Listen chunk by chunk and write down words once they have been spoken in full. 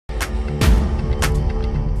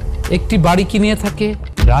একটি বাড়ি কিনে থাকে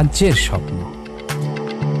রাজ্যের স্বপ্ন।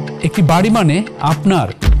 একটি বাড়ি মানে আপনার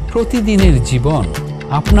প্রতিদিনের জীবন,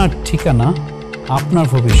 আপনার ঠিকানা, আপনার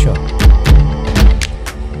ভবিষ্যৎ।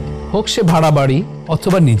 হোক সে ভাড়া বাড়ি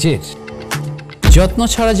অথবা নিজের। যত্ন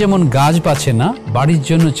ছাড়া যেমন গাছ বাঁচে না, বাড়ির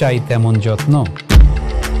জন্য চাই তেমন যত্ন।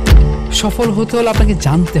 সফল হতে হলে আপনাকে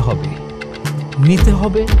জানতে হবে, নিতে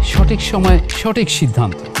হবে সঠিক সময়ে সঠিক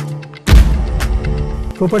সিদ্ধান্ত।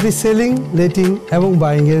 প্রপার্টি সেলিং, লেটিং এবং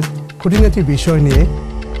বাইংয়ের খুঁটিনাটি বিষয় নিয়ে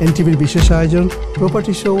এনটিভির বিশেষ আয়োজন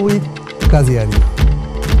property show with Kazi Arif.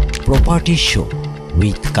 Property show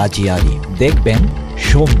with কাজী আরিফ দেখবেন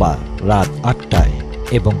সোমবার রাত ৮টায়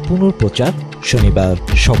এবং পুনঃপ্রচার শনিবার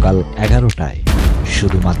সকাল ১১টায়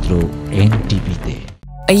শুধুমাত্র এনটিভিতে।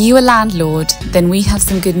 Are you a landlord? Then we have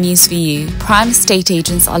some good news for you. Prime estate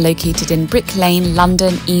agents are located in Brick Lane,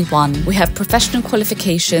 London E1. We have professional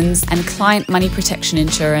qualifications and client money protection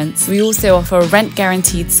insurance. We also offer a rent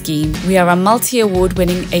guaranteed scheme. We are a multi-award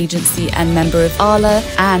winning agency and member of ALA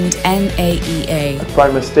and NAEA.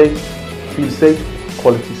 Prime estate, feel safe,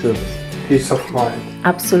 quality service. Peace of mind.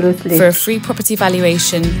 Absolutely. For a free property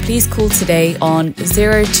valuation, please call today on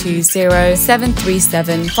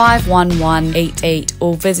 020-737-51188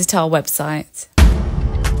 or visit our website.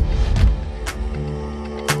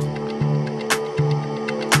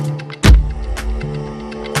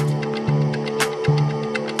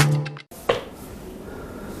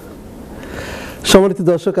 সম্মানিত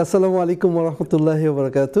দর্শক, আসসালামু আলাইকুম ওয়া রাহমাতুল্লাহি ওয়া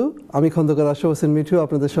বারাকাতুহু। আমি খন্দকার আশরাফ হোসেন মিঠু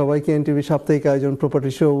আপনাদের সবাইকে এনটিভি সাপ্তাহিক আয়োজন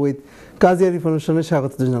প্রপার্টি শো উইথ কাজী আরিফ অনুষ্ঠানে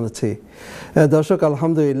স্বাগত জানাচ্ছি। দর্শক,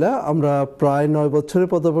 আলহামদুলিল্লাহ আমরা প্রায় ৯ বছরে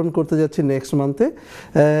পদার্পণ করতে যাচ্ছি নেক্সট মান্থে।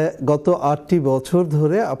 গত ৮টি বছর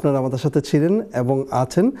ধরে আপনারা আমাদের সাথে ছিলেন এবং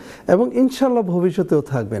আছেন এবং ইনশাআল্লাহ ভবিষ্যতেও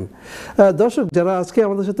থাকবেন। দর্শক, যারা আজকে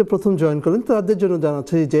আমাদের সাথে প্রথম জয়েন করেন তাদের জন্য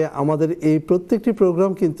জানাচ্ছি যে আমাদের এই প্রত্যেকটি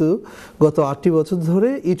প্রোগ্রাম কিন্তু গত 8টি বছর ধরে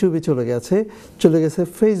ইউটিউবে চলে গেছে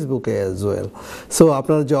ফেসবুকে অ্যাজ ওয়েল। সো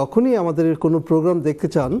আপনারা যখনই আমাদের কোনো প্রোগ্রাম দেখতে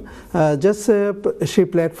চান, জাস্ট সেই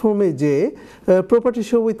প্ল্যাটফর্মে যে প্রপার্টি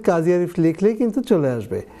শো উইথ কাজী আরিফ লিখলেই কিন্তু চলে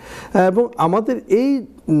আসবে। এবং আমাদের এই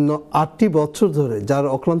 8টি বছর ধরে যার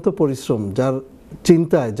অক্লান্ত পরিশ্রম, যার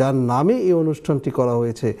চিন্তায়, যার নামে এই অনুষ্ঠানটি করা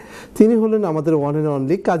হয়েছে, তিনি হলেন আমাদের ওয়ান অ্যান্ড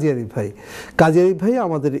অনলি কাজী আরিফ ভাই। কাজী আরিফ ভাই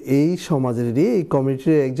আমাদের এই সমাজেরই, এই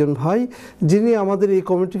কমিউনিটির একজন ভাই, যিনি আমাদের এই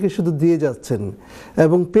কমিউনিটিকে শুধু দিয়ে যাচ্ছেন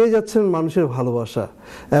এবং পেয়ে যাচ্ছেন মানুষের ভালোবাসা।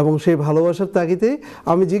 এবং সেই ভালোবাসার তাগিদে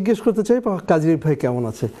আমি জিজ্ঞেস করতে চাই, কাজী আরিফ ভাই কেমন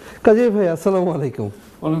আছে? কাজী আরিফ ভাই, আসসালামু আলাইকুম।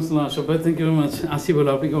 ওয়ালাইকুম আসসালাম আশরাফ ভাই, থ্যাংক ইউ ভেরি মাচ। আসি বলো,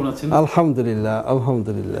 আপনি কেমন আছেন? আলহামদুলিল্লাহ,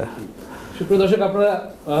 আলহামদুলিল্লাহ। সুপ্রিয় দর্শক, আপনারা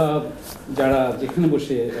যারা যেখানে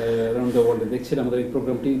বসে অ্যারাউন্ড দ্য ওয়ার্ল্ডে দেখছেন আমাদের এই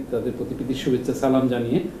প্রোগ্রামটি, তাদের প্রতি প্রীতি শুভেচ্ছা সালাম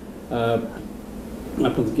জানিয়ে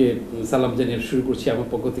আপনাদেরকে সালাম জানিয়ে শুরু করছি আমার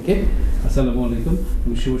পক্ষ থেকে। আসসালামু আলাইকুম,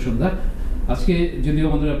 শুভ সন্ধ্যা। আজকে যদিও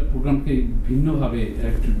আমাদের প্রোগ্রামকে ভিন্নভাবে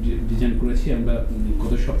একটু ডিজাইন করেছি, আমরা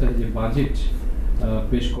গত সপ্তাহে যে বাজেট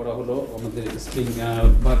পেশ করা হলো, আমাদের স্প্রিং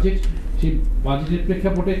বাজেট, সেই বাজেটের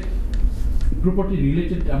প্রেক্ষাপটে প্রপার্টি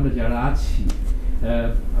রিলেটেড আমরা যারা আছি,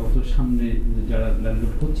 সামনে যারা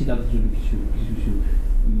ল্যান্ডলর্ড হচ্ছি, তাদের জন্য কিছু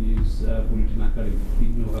নিউজ বুলেটিন আকারে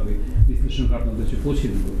ভিন্নভাবে বিশ্লেষণ করে আপনাদের কাছে পৌঁছে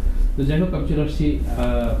দেব। তো যাই হোক, আমি চলে আসছি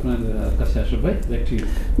আপনার কাছে। আশরাফ ভাই,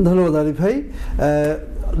 ধন্যবাদ আরিফ ভাই।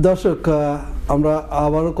 দর্শক, আমরা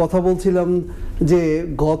আবারও কথা বলছিলাম যে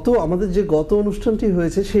আমাদের যে গত অনুষ্ঠানটি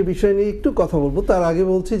হয়েছে সেই বিষয় নিয়ে একটু কথা বলবো। তার আগে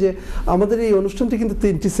বলছি যে আমাদের এই অনুষ্ঠানটি কিন্তু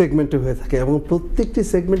 3টি সেগমেন্টে হয়ে থাকে এবং প্রত্যেকটি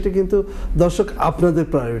সেগমেন্টে কিন্তু দর্শক আপনাদের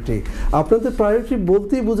প্রায়োরিটি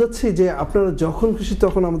বলতেই বোঝাচ্ছি যে আপনারা যখন খুশি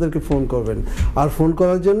তখন আমাদেরকে ফোন করবেন। আর ফোন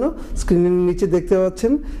করার জন্য স্ক্রিনের নিচে দেখতে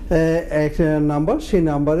পাচ্ছেন এক নাম্বার, সেই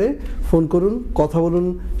নাম্বারে ফোন করুন, কথা বলুন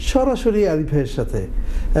সরাসরি আরিফ ভাইয়ের সাথে।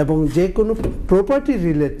 এবং যে কোনো প্রপার্টি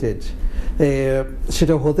রিলেটেড,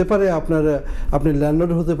 সেটা হতে পারে আপনি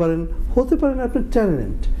ল্যান্ডলর্ড হতে পারেন আপনার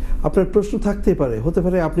টেনেন্ট, আপনার প্রশ্ন থাকতেই পারে, হতে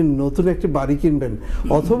পারে আপনি নতুন একটি বাড়ি কিনবেন,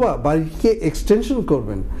 অথবা বাড়িকে এক্সটেনশন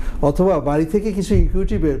করবেন, অথবা বাড়ি থেকে কিছু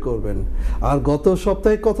ইকুইটি বের করবেন। আর গত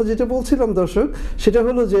সপ্তাহের কথা যেটা বলছিলাম দর্শক, সেটা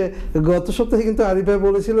হলো যে গত সপ্তাহে কিন্তু আরিফ ভাই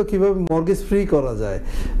বলেছিল কীভাবে মর্গেজ ফ্রি করা যায়,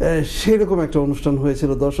 সেরকম একটা অনুষ্ঠান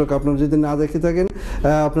হয়েছিল। দর্শক, আপনারা যদি না দেখে থাকেন,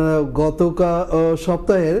 আপনারা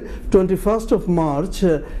সপ্তাহের 21 মার্চ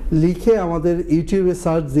লিখে আমাদের ইউটিউবে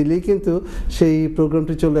সার্চ দিলেই কিন্তু সেই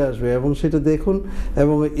প্রোগ্রামটি চলে আসবে এবং সেটা দেখুন,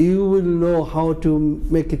 এবং you will know how to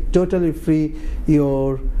make it totally free, your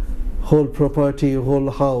whole property, whole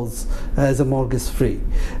house as a mortgage free.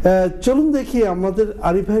 চলুন দেখি আমাদের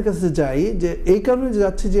আরিফ ভাইয়ের কাছে যাই। যে এই কারণে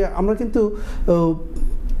যাচ্ছি যে আমরা কিন্তু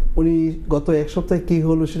উনি গত এক সপ্তাহে কী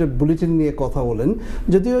হলো সেটা বুলেটিন নিয়ে কথা বলেন,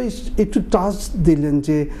 যদিও একটু টাচ দিলেন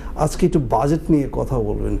যে আজকে একটু বাজেট নিয়ে কথা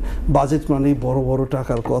বলবেন। বাজেট মানেই বড় বড়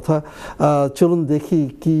টাকার কথা। চলুন দেখি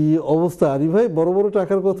কি অবস্থা। আরিফ ভাই, বড় বড়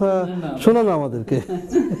টাকার কথা শোনা না আমাদেরকে।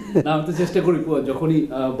 না, আমি তো চেষ্টা করি যখনই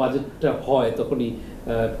বাজেটটা হয় তখনই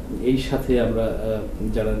এই সাথে আমরা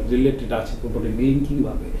যারা রিলেটেড আছে প্রপার্টি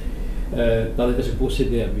লিঙ্কিংভাবে তাদের কাছে পৌঁছে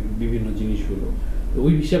দেওয়া বিভিন্ন জিনিসগুলো। তো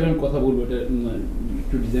ওই হিসাবে আমি কথা বলবো। এটা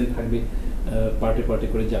একটু ডিজাইন থাকবে, পার্টে পার্টে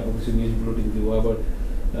করে যাবো, কিছু নিউজ বুলেটিন দেবো, আবার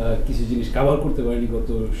কিছু জিনিস কভার করতে পারিনি গত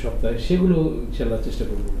সপ্তাহে, সেগুলো ইনশাআল্লাহ চেষ্টা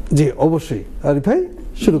করবো। জি অবশ্যই। আরিফ ভাই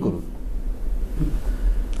শুরু করুন।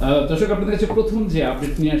 দর্শক, আপনাদের কাছে প্রথম যে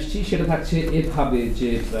আপডেট নিয়ে আসছি সেটা থাকছে এভাবে যে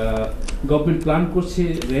গভর্নমেন্ট প্ল্যান করছে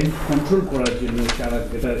রেন্ট কন্ট্রোল করার জন্য।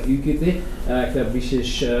 এটা ইউকেতে একটা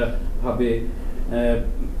বিশেষভাবে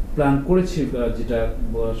প্ল্যান করেছে, যেটা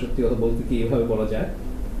সত্যি কথা বলতে কি এভাবে বলা যায়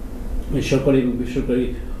সরকারি এবং বেসরকারি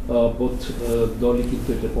দলই কিন্তু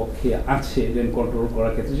এটার পক্ষে আছে রেন্ট কন্ট্রোল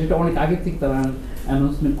করার ক্ষেত্রে। সেটা অনেক আগে থেকে তারা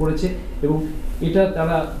অ্যানাউন্সমেন্ট করেছে এবং এটা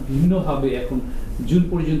তারা ভিন্নভাবে এখন জুন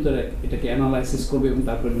পর্যন্ত এটাকে অ্যানালাইসিস করবে এবং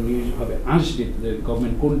তারপরে নিউজভাবে আসবে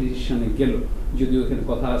গভর্নমেন্ট কোন ডিসিশনে গেল। যদিও এখানে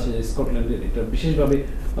কথা আছে যে স্কটল্যান্ডের এটা বিশেষভাবে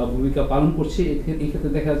ভূমিকা পালন করছে। এই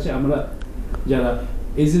ক্ষেত্রে দেখা যাচ্ছে আমরা যারা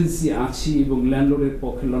এজেন্সি আছি এবং ল্যান্ডলর্ডের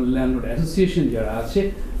পক্ষে ল্যান্ডলর্ড অ্যাসোসিয়েশন যারা আছে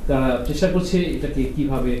তারা চেষ্টা করছে এটাকে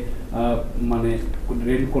কিভাবে মানে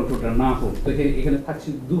রেন্ট কন্ট্রোলটা না হোক। তো এখানে থাকছে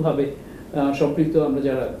দুভাবে সম্পৃক্ত আমরা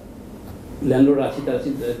যারা ল্যান্ডলর্ড আছি তারা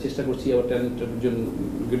চেষ্টা করছি আবার ট্যালেন্টের জন্য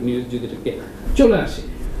গুড নিউজ যদি এটাকে চলে আসে।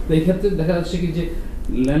 তো এই ক্ষেত্রে দেখা যাচ্ছে কি যে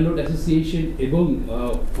ল্যান্ডলর্ড অ্যাসোসিয়েশন এবং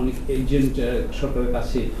অনেক এজেন্ট সরকারের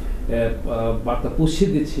কাছে বার্তা পৌঁছে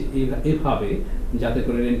দিচ্ছে এভাবে যাতে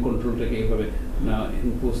করে রেন্ট কন্ট্রোলটাকে এইভাবে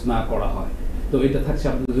ইম্পোজ না করা হয়। তো এটা থাকছে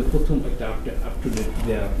আপনাদের প্রথম একটা আপ টু ডেট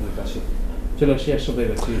দেওয়া আপনাদের কাছে। চলে আসি সবাই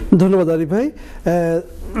কাছে। ধন্যবাদ আরিফ ভাই।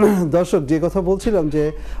 দর্শক, যে কথা বলছিলাম যে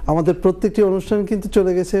আমাদের প্রত্যেকটি অনুষ্ঠান কিন্তু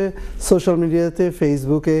চলে গেছে সোশ্যাল মিডিয়াতে,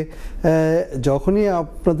 ফেসবুকে। যখনই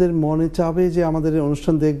আপনাদের মনে চাবে যে আমাদের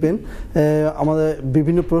অনুষ্ঠান দেখবেন, আমাদের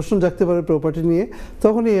বিভিন্ন প্রশ্ন জাগতে পারে প্রপার্টি নিয়ে,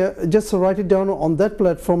 তখনই just right it down on that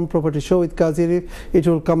platform property show with Kazi Arif, it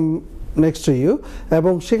will come next to you,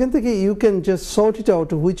 এবং সেখান থেকে you can just sort it out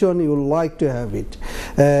which one you like to have it.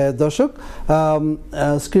 দর্শক,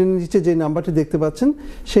 স্ক্রিনের নিচে যে নাম্বারটি দেখতে পাচ্ছেন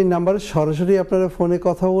সেই নাম্বারে সরাসরি আপনারা ফোনে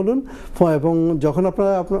কথা বলুন, এবং যখন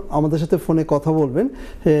আপনারা আমাদের সাথে ফোনে কথা বলবেন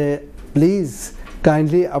প্লিজ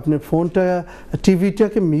কাইন্ডলি আপনার ফোনটা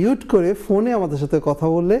টিভিটাকে মিউট করে ফোনে আমাদের সাথে কথা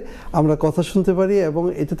বললে আমরা কথা শুনতে পারি এবং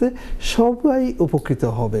এটাতে সবাই উপকৃত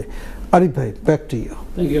হবে। আরিফ ভাই, back to you.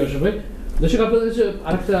 Thank you Ashraf ভাই। দর্শক, আপনাদের কাছে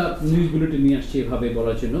আরেকটা নিউজ বুলেটিন নিয়ে আসছি এভাবে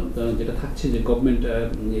বলার জন্য, যেটা থাকছে যে গভর্নমেন্ট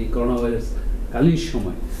এই করোনা ভাইরাস কালীন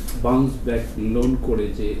সময় বাউন্স ব্যাক লোন করে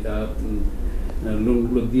যে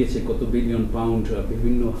লোনগুলো দিয়েছে কত বিলিয়ন পাউন্ড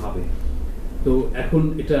বিভিন্নভাবে। তো এখন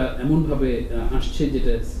এটা এমনভাবে আসছে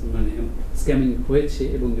যেটা মানে স্ক্যামিং হয়েছে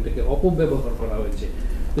এবং এটাকে অপব্যবহার করা হয়েছে।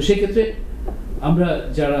 তো সেক্ষেত্রে আমরা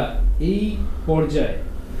যারা এই পর্যায়ে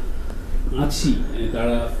আছি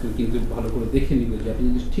তারা কিন্তু ভালো করে দেখে নিবে যে আপনি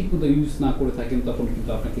যদি ঠিক মতো ইউজ না করে থাকেন তখন কিন্তু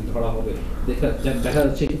আপনাকে ধরা হবে। দেখা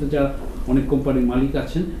যাচ্ছে কিন্তু যারা অনেক কোম্পানির মালিক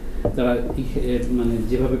আছেন তারা মানে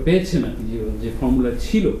যেভাবে পেয়েছেন আর কি, যে ফর্মুলা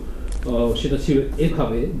ছিল সেটা ছিল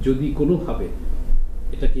এভাবে, যদি কোনোভাবে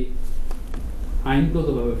এটাকে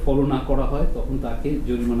আইনগতভাবে ফলো না করা হয় তখন তাকে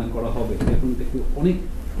জরিমানা করা হবে। এখন দেখি অনেক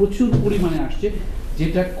প্রচুর পরিমাণে আসছে,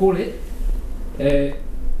 যেটা করে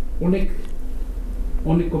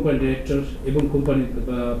অনেক কোম্পানি ডিরেক্টর এবং কোম্পানি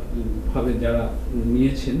ভাবে যারা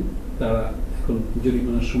নিয়েছেন তারা এখন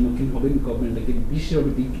জরিমানার সম্মুখীন হবেন। গভর্নমেন্ট এটাকে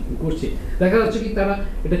বিশেষভাবে বিজ্ঞাপন করছে। দেখা যাচ্ছে কি তারা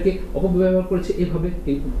এটাকে অপব্যবহার করেছে এভাবে,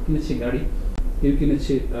 কেউ কিনেছে গাড়ি, কেউ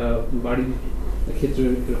কিনেছে বাড়ির ক্ষেত্রে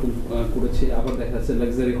এরকম করেছে, আবার দেখা যাচ্ছে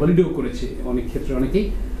লাক্সারি হলিডেও করেছে অনেক ক্ষেত্রে অনেকেই।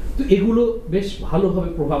 তো এগুলো বেশ ভালোভাবে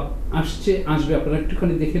প্রভাব আসবে, আপনারা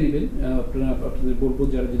একটুখানি দেখে নেবেন। আপনাদের বলবো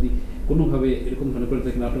যারা যদি কোনোভাবে এরকম ধরনের করে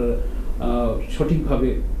থাকেন আপনারা সঠিকভাবে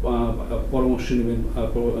পরামর্শ নেবেন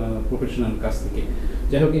প্রফেশনাল কাছ থেকে।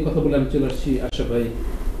 যাই হোক, এই কথা বলে আমি চলে আসছি আশরাফ ভাই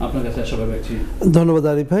আপনার কাছে। আশরাফ ভাই, ধন্যবাদ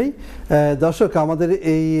আরিফ ভাই। দর্শক, আমাদের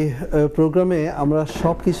এই প্রোগ্রামে আমরা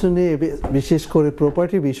সব কিছু নিয়ে, বিশেষ করে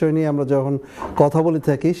প্রপার্টির বিষয় নিয়ে আমরা যখন কথা বলে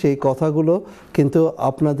থাকি সেই কথাগুলো কিন্তু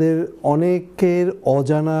আপনাদের অনেকের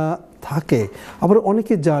অজানা থাকে, আবার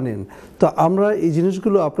অনেকে জানেন। তো আমরা এই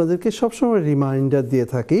জিনিসগুলো আপনাদেরকে সবসময় রিমাইন্ডার দিয়ে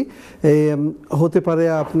থাকি। হতে পারে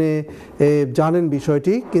আপনি জানেন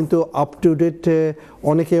বিষয়টি, কিন্তু আপ টু ডেট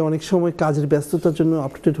অনেকে অনেক সময় কাজের ব্যস্ততার জন্য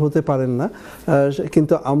আপ টু ডেট হতে পারেন না,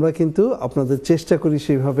 কিন্তু আমরা কিন্তু আপনাদের চেষ্টা করি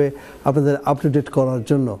সেইভাবে আপনাদের আপ টু ডেট করার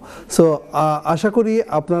জন্য। সো আশা করি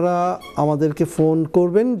আপনারা আমাদেরকে ফোন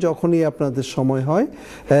করবেন যখনই আপনাদের সময় হয়,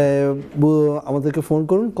 আমাদেরকে ফোন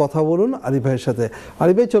করুন, কথা বলুন আরিফ ভাইয়ের সাথে।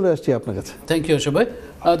 আরিফ ভাই, চলে আসছি আপনার কাছে। থ্যাংক ইউ সবাই।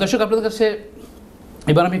 দর্শক, আপনাদের কাছে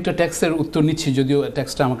এবার আমি একটা ট্যাক্সের উত্তর নিচ্ছি, যদিও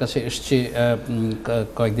ট্যাক্সটা আমার কাছে এসছে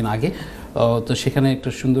কয়েকদিন আগে। তো সেখানে একটা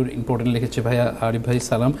সুন্দর ইম্পর্টেন্ট লিখেছে, ভাইয়া আরিফ ভাই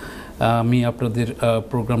সালাম, আমি আপনাদের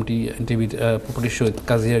প্রোগ্রামটি এনটিভির প্রপার্টি শো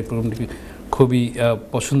কাজী আরিফ প্রোগ্রামটি খুবই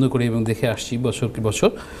পছন্দ করি এবং দেখে আসছি বছর কি বছর।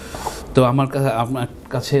 তো আপনার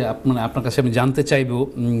কাছে আমি জানতে চাইব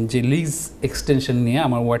যে লিজ এক্সটেনশন নিয়ে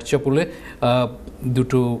আমার হোয়াটসঅ্যাপে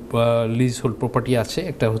দুটো লিজ হোল্ড প্রপার্টি আছে,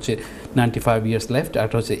 একটা হচ্ছে 95 years লেফট, আর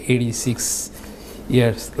একটা হচ্ছে 86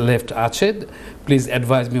 years লেফট আছে। Please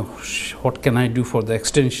advice me what can I do for the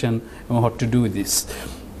extension এবং what to do with this.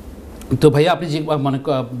 তো ভাইয়া, আপনি যে মানে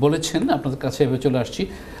বলেছেন, আপনাদের কাছে এভাবে চলে আসছি।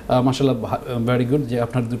 মাশাআল্লাহ, ভেরি গুড যে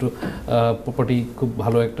আপনার দুটো প্রপার্টি খুব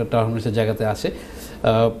ভালো একটা টার্মিনেশনের জায়গাতে আছে।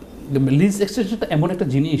 লিজ এক্সটেনশনটা এমন একটা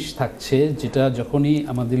জিনিস থাকছে যেটা যখনই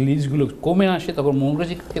আমাদের লিজগুলো কমে আসে, তখন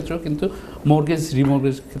মর্গেজের ক্ষেত্রেও কিন্তু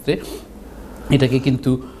রিমর্গেজের ক্ষেত্রে এটাকে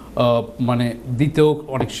কিন্তু মানে দিতেও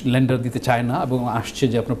অনেক লেন্ডার দিতে চায় না, এবং আসছে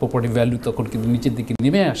যে আপনার প্রপার্টি ভ্যালু তখন কিন্তু নিচের দিকে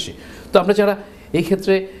নেমে আসে। তো আমরা যারা এই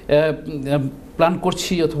ক্ষেত্রে প্ল্যান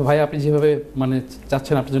করছি, অথবা ভাই আপনি যেভাবে মানে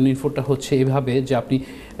চাচ্ছেন, আপনার জন্য ইনফোটা হচ্ছে এভাবে যে আপনি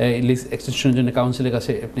লিজ এক্সটেনশনের জন্য কাউন্সিলের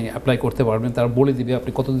কাছে আপনি অ্যাপ্লাই করতে পারবেন। তারা বলে দিবে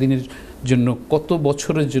আপনি কত দিনের জন্য, কত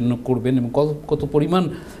বছরের জন্য করবেন এবং কত পরিমাণ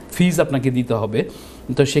ফিজ আপনাকে দিতে হবে।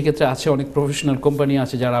 তো সেক্ষেত্রে আছে অনেক প্রফেশনাল কোম্পানি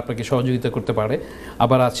আছে যারা আপনাকে সহযোগিতা করতে পারে।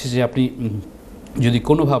 আবার আছে যে আপনি যদি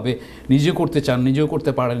কোনোভাবে নিজেও করতে চান, নিজেও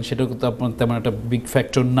করতে পারেন, সেটাও কিন্তু আপনার তেমন একটা বিগ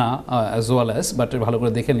ফ্যাক্টর না, অ্যাজ ওয়েল অ্যাজ, বাট ভালো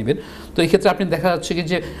করে দেখে নেবেন। তো এই ক্ষেত্রে আপনি দেখা যাচ্ছে কি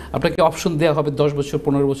যে আপনাকে অপশন দেওয়া হবে 10 বছর,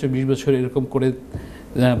 15 বছর, 20 বছর এরকম করে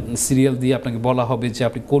সিরিয়াল দিয়ে আপনাকে বলা হবে যে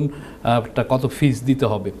আপনি কোনটা কত ফিস দিতে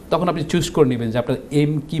হবে। তখন আপনি চুজ করে নেবেন যে আপনার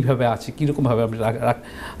এম কীভাবে আছে, কীরকমভাবে আপনি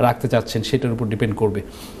রাখতে চাচ্ছেন, সেটার উপর ডিপেন্ড করবে।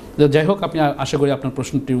 যাই হোক, আপনি আশা করি আপনার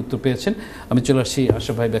প্রশ্নটির উত্তর পেয়েছেন। আমি চলে আসছি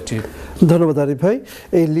আশরাফ ভাই, ব্যাক টু ইউ। ধন্যবাদ আরিফ ভাই।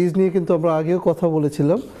 এই লিজ নিয়ে কিন্তু আমরা আগেও কথা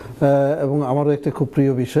বলেছিলাম, এবং আমারও একটা খুব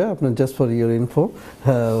প্রিয় বিষয়, আপনার জাস্ট ফর ইউর ইনফো,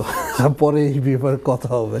 পরে এই ব্যাপারে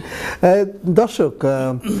কথা হবে। দর্শক,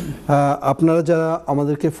 আপনারা যারা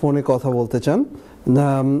আমাদেরকে ফোনে কথা বলতে চান,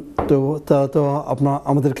 তো তারা তো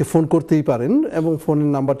আমাদেরকে ফোন করতেই পারেন, এবং ফোনের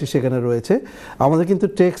নাম্বারটি সেখানে রয়েছে। আমাদের কিন্তু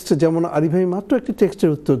টেক্সট, যেমন আরিফ ভাই মাত্র একটি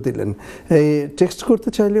টেক্সটের উত্তর দিলেন, এই টেক্সট করতে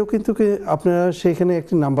চাইলেও কিন্তু আপনারা সেখানে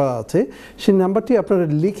একটি নাম্বার আছে, সেই নাম্বারটি আপনারা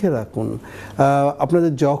লিখে রাখুন।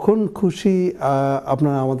 আপনাদের যখন খুশি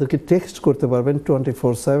আপনারা আমাদেরকে টেক্সট করতে পারবেন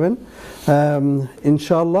 24/7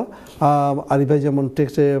 ইনশাআল্লাহ। আরিফ ভাই যেমন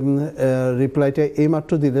টেক্সটে রিপ্লাইটা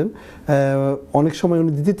এইমাত্র দিলেন, অনেক সময়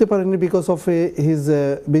উনি দিতে পারেননি বিকজ অফ হিজ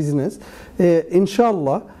বিজনেস।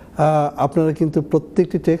 ইনশাআল্লাহ আপনারা কিন্তু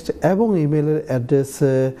প্রত্যেকটি টেক্সট এবং ইমেলের অ্যাড্রেস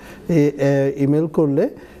ইমেল করলে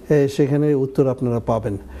সেখানে উত্তর আপনারা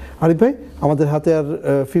পাবেন। আরিফ ভাই, আমাদের হাতে আর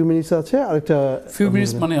ফিউ মিনিটস আছে, আরেকটা ফিউ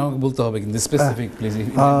মিনিটস মানে আমাকে বলতে হবে কিন্তু specific, please,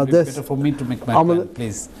 better for me to make my plan,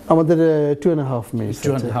 please. আমাদের 2.5 মিনিটস,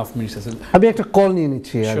 2.5 মিনিটস আছে। আমি একটা কল নিয়ে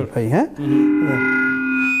নিচ্ছি আরিফ ভাই। হ্যাঁ,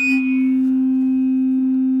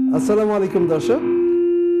 আসসালামু আলাইকুম দর্শক।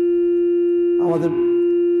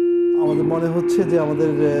 আমাদের মনে হচ্ছে যে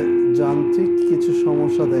আমাদের যান্ত্রিক কিছু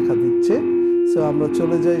সমস্যা দেখা দিচ্ছে, সো আমরা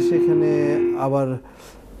চলে যাই সেখানে, আবার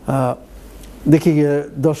দেখি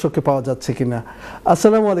দর্শককে পাওয়া যাচ্ছে কিনা।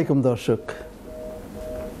 আসসালামু আলাইকুম দর্শক,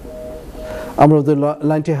 আমরা ওদের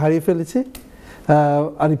লাইনটি হারিয়ে ফেলেছি।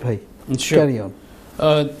 আরিফ ভাই, ক্যারি অন।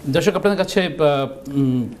 দর্শক, আপনাদের কাছে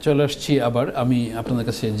চলে আসছি আবার। আমি আপনাদের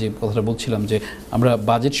কাছে যে কথাটা বলছিলাম যে আমরা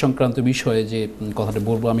বাজেট সংক্রান্ত বিষয়ে যে কথাটা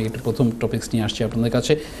বলবো, আমি একটু প্রথম টপিকস নিয়ে আসছি আপনাদের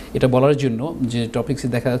কাছে এটা বলার জন্য যে টপিক্সে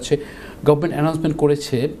দেখা যাচ্ছে গভর্নমেন্ট অ্যানাউন্সমেন্ট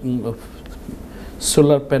করেছে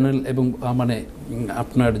সোলার প্যানেল এবং মানে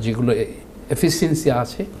আপনার যেগুলো এফিসিয়েন্সি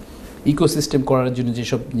আছে ইকোসিস্টেম করার জন্য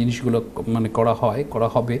যেসব জিনিসগুলো মানে করা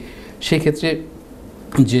হবে, সেক্ষেত্রে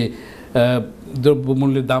যে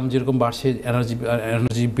দ্রব্যমূল্যের দাম যেরকম বাড়ছে,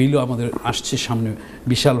 এনার্জি বিলও আমাদের আসছে সামনে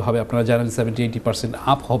বিশালভাবে, আপনারা জানেন 70-80%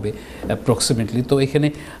 আপ হবে অ্যাপ্রক্সিমেটলি। তো এখানে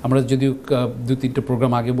আমরা যদিও 2-3টা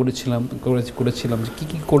প্রোগ্রাম আগে করেছিলাম যে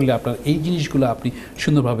কী করলে আপনার এই জিনিসগুলো আপনি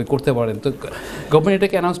সুন্দরভাবে করতে পারেন। তো গভর্নমেন্ট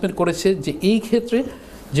এটাকে অ্যানাউন্সমেন্ট করেছে যে এই ক্ষেত্রে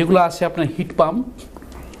যেগুলো আছে আপনার হিট পাম্প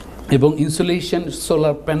এবং ইনসুলেশন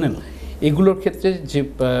সোলার প্যানেল, এগুলোর ক্ষেত্রে যে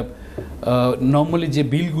নর্মালি যে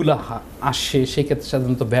বিলগুলো আসে সেক্ষেত্রে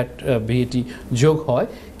সাধারণত ভিএটি যোগ হয়,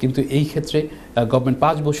 কিন্তু এই ক্ষেত্রে গভর্নমেন্ট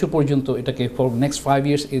 5 বছর পর্যন্ত এটাকে ফর নেক্সট 5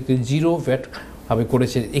 ইয়ার্স এতে জিরো ভ্যাট ভাবে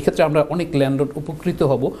করেছে। এক্ষেত্রে আমরা অনেক ল্যান্ডলর্ড উপকৃত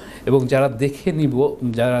হব এবং যারা দেখে নিব,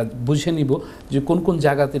 যারা বুঝে নিব যে কোন কোন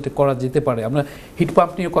জায়গাতে এটা করা যেতে পারে। আমরা হিট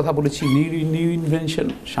পাম্প নিয়ে কথা বলেছি, নিউ ইনভেনশন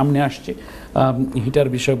সামনে আসছে,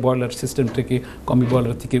 হিটার বিষয় বয়লার সিস্টেম থেকে কমি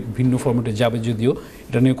বয়লার থেকে ভিন্ন ফরম্যাটে যাবে, যদিও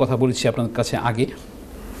এটা নিয়ে কথা বলেছি আপনাদের কাছে আগে।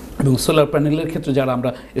 এবং সোলার প্যানেলের ক্ষেত্রে যারা আমরা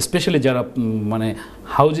স্পেশালি যারা মানে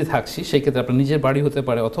হাউজে থাকছি, সেই ক্ষেত্রে আপনার নিজের বাড়ি হতে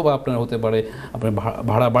পারে অথবা আপনার হতে পারে আপনার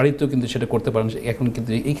ভাড়া বাড়িতেও কিন্তু সেটা করতে পারেন। এখন কিন্তু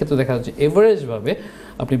এই ক্ষেত্রে দেখা যাচ্ছে এভারেজভাবে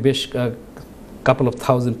আপনি বেশ কাপল অফ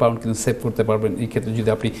 £1000 কিন্তু সেভ করতে পারবেন এই ক্ষেত্রে যদি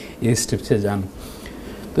আপনি এই স্টেপসে যান।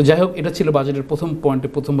 তো যাই হোক, এটা ছিল বাজেটের প্রথম পয়েন্টে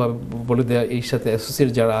প্রথমভাবে বলে দেওয়া, এই সাথে অ্যাসোসিয়েট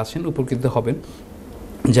যারা আছেন উপকৃত হবেন।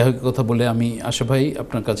 যাই হোক, কথা বলে আমি আশা ভাই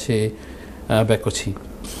আপনার কাছে ব্যাক করছি।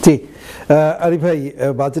 জি আরিফ ভাই,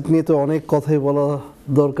 বাজেট নিয়ে তো অনেক কথাই বলা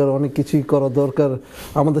দরকার, অনেক কিছুই করা দরকার।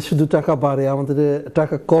 আমাদের শুধু টাকা বাড়ে, আমাদের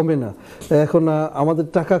টাকা কমে না। এখন আমাদের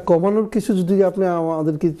টাকা কমানোর কিছু যদি আপনি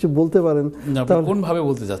আমাদের কিছু বলতে পারেন। কোন ভাবে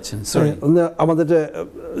বলতে যাচ্ছেন? আমাদের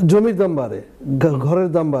জমির দাম বাড়ে, ঘরের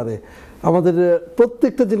দাম বাড়ে, আমাদের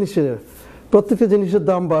প্রত্যেকটা জিনিসের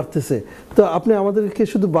দাম বাড়তেছে। তো আপনি আমাদেরকে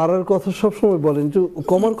শুধু বাড়ার কথা সবসময় বলেন,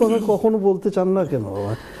 কমার কথা কখনো বলতে চান না কেন?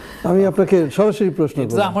 আমি আপনাকে সরাসরি প্রশ্ন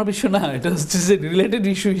করব। এটা আমার বিষয় না, এটা হচ্ছে যে রিলেটেড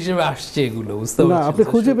ইস্যু হিসেবে আসছে এগুলো, বুঝতে পারছেন? না, আপনি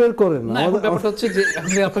খুঁজে বের করেন। না, ব্যাপারটা হচ্ছে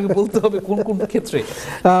যে আপনাকে বলতে হবে কোন কোন ক্ষেত্রে।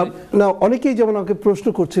 না, অনেকেই যেমন আমাকে প্রশ্ন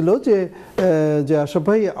করছিল যে আশরাফ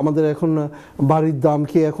ভাই, আমাদের এখন বাড়ির দাম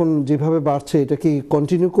কি এখন যেভাবে বাড়ছে এটা কি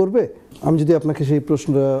কন্টিনিউ করবে? আমি যদি আপনাকে সেই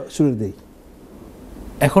প্রশ্নটা শুরু দিই।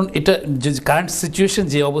 এখন এটা যে কারেন্ট সিচুয়েশন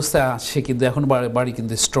যে অবস্থায় আছে, কিন্তু এখন বাড়ি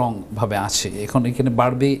কিন্তু স্ট্রং ভাবে আছে। এখন এখানে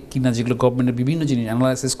বাড়বে কিনা, যেগুলো গভর্নমেন্টের বিভিন্ন জিনিস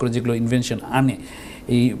অ্যানালাইসিস করে যেগুলো ইনভেনশন আনে,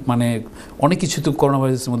 এই মানে অনেক কিছু তো করোনা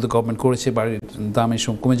ভাইরাসের মধ্যে গভর্নমেন্ট করেছে, বাড়ির দাম এই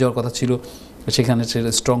সময় কমে যাওয়ার কথা ছিল, সেখানে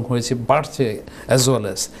সেটা স্ট্রং হয়েছে, বাড়ছে অ্যাজ ওয়েল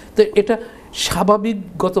অ্যাজ। তো এটা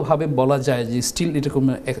স্বাভাবিকগতভাবে বলা যায় যে স্টিল এটা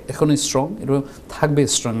এখনই স্ট্রং, এবং থাকবে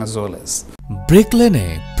strong as well as. Brick লেনে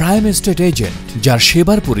প্রাইম এস্টেট এজেন্ট, যার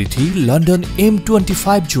সেবার পরিধি লন্ডন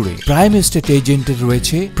M25 জুড়ে। প্রাইম এস্টেট এজেন্টের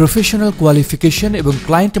রয়েছে প্রফেশনাল কোয়ালিফিকেশন এবং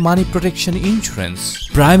ক্লায়েন্ট মানি protection insurance.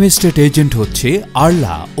 Prime estate agent হচ্ছে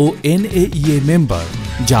আরলা ও NAEA মেম্বার,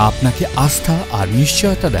 যা আপনাকে আস্থা আর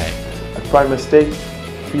নিশ্চয়তা দেয়। At Prime Estate,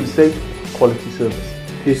 feel safe, quality service.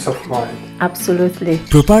 Peace of mind. Absolutely.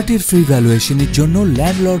 প্রপার্টির ফ্রি ভ্যালুয়েশনের জন্য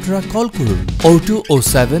ল্যান্ডলর্ডরা কল করুন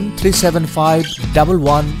 0207 375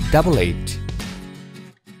 1188।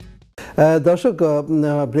 দর্শক,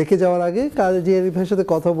 ব্রেকে যাওয়ার আগে কাজী আরিফ ভাইয়ের সাথে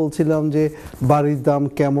কথা বলছিলাম যে বাড়ির দাম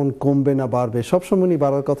কেমন কমবে না বাড়বে, সবসময় উনি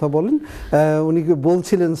বাড়ার কথা বলেন। উনি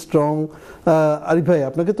বলছিলেন স্ট্রং। আরিফ ভাই,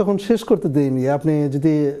 আপনাকে তখন শেষ করতে দেয়নি, আপনি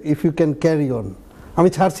যদি if you can carry on, আমি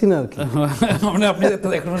ছাড়ছি না আর কি। মানে আপনি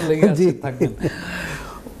এখনো লেগে থাকবেন।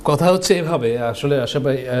 কথা হচ্ছে এভাবে, আসলে আশরাফ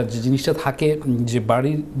ভাই, যে জিনিসটা থাকে যে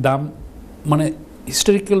বাড়ির দাম মানে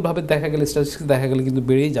হিস্টোরিক্যালভাবে দেখা গেলে কিন্তু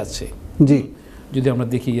বেড়েই যাচ্ছে। জি, যদি আমরা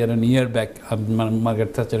দেখি নিয়ার ব্যাক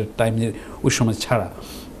মার্গারেট থ্যাচারের টাইমে ওই সময় ছাড়া,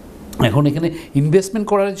 এখন এখানে ইনভেস্টমেন্ট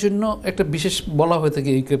করার জন্য একটা বিশেষ বলা হয়ে থাকে,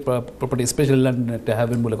 এই প্রপার্টি স্পেশাল ল্যান্ড একটা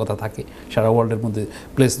হ্যাভেন বলে কথা থাকে, সারা ওয়ার্ল্ডের মধ্যে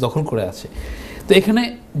প্লেস দখল করে আছে। তো এখানে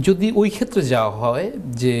যদি ওই ক্ষেত্রে যাওয়া হয়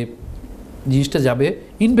যে জিনিসটা যাবে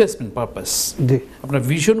ইনভেস্টমেন্ট পারপাস, আপনার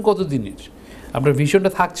ভিশন কত দিনের, আপনার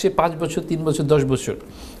ভিশনটা থাকছে 5 বছর, 3 বছর, 10 বছর,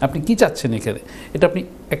 আপনি কি চাচ্ছেন এখানে, এটা আপনি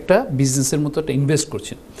একটা বিজনেসের মতো একটা ইনভেস্ট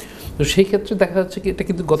করছেন। তো সেই ক্ষেত্রে দেখা যাচ্ছে কি এটা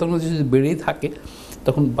কিন্তু গতানুগতিক যদি বেড়েই থাকে,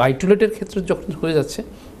 তখন বাই টু লেটের ক্ষেত্রে যখন হয়ে যাচ্ছে,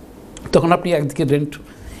 তখন আপনি একদিকে রেন্ট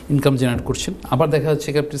ইনকাম জেনারেট করছেন, আবার দেখা যাচ্ছে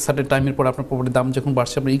কি আপনি সার্টেন টাইমের পর আপনার প্রপার্টির দাম যখন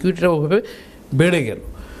বাড়ছে, আপনার ইকুইটিটা ওভাবে বেড়ে গেল।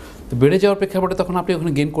 তো বেড়ে যাওয়ার প্রেক্ষাপটে তখন আপনি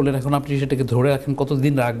ওখানে গেইন করলেন। এখন আপনি সেটাকে ধরে রাখেন,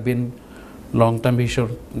 কতদিন রাখবেন, long term vision,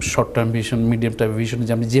 short term vision, medium term vision,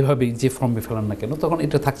 যে আপনি যেভাবে যে ফর্মে ফেলান না কেন, তখন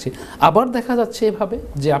এটা থাকছে। আবার দেখা যাচ্ছে এভাবে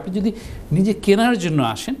যে আপনি যদি নিজে কেনার জন্য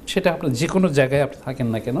আসেন, সেটা আপনার যে কোনো জায়গায় আপনি থাকেন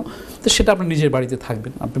না কেন, তো সেটা আপনার নিজের বাড়িতে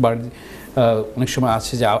থাকবেন। আপনি বাড়িতে অনেক সময়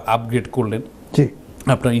আছে যে আপগ্রেড করলেন,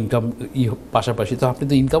 আপনার ইনকাম পাশাপাশি, তো আপনি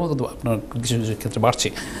তো ইনকামও তো আপনার কিছু কিছু ক্ষেত্রে বাড়ছে,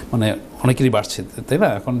 মানে অনেকেরই বাড়ছে, তাই না?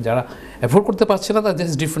 এখন যারা অ্যাফোর্ড করতে পারছে না, that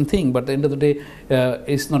is different thing, but end of the day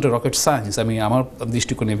it's not a rocket science. আমি আমার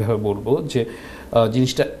দৃষ্টিকোণে এভাবে বলবো যে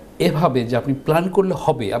জিনিসটা এভাবে যে আপনি প্ল্যান করলে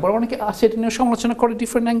হবে। আবার অনেকে আছে এটা নিয়ে সমালোচনা করে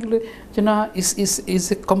ডিফারেন্ট অ্যাঙ্গেলে, যে না is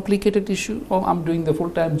a complicated issue, I am doing the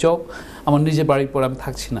full time job, আমার নিজের বাড়ির পর আমি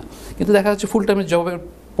থাকছি না। কিন্তু দেখা যাচ্ছে ফুল টাইমের জবের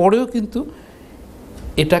পরেও কিন্তু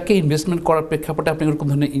এটাকে ইনভেস্টমেন্ট করার প্রেক্ষাপটে আপনি এরকম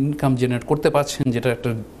ধরনের ইনকাম জেনারেট করতে পারছেন, যেটা একটা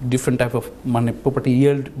ডিফারেন্ট টাইপ অফ মানে প্রপার্টি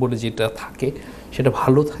ইয়েল্ড বলে যেটা থাকে, সেটা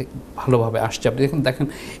ভালোভাবে আসছে। আপনি দেখেন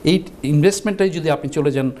এই ইনভেস্টমেন্টটাই যদি আপনি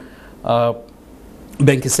চলে যান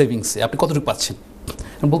ব্যাংকে সেভিংসে আপনি কতটুকু পাচ্ছেন?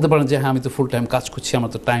 বলতে পারেন যে হ্যাঁ আমি তো ফুল টাইম কাজ করছি, আমার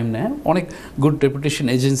তো টাইম নেই। অনেক গুড রেপুটেশন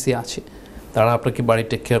এজেন্সি আছে, তারা আপনাকে বাড়ি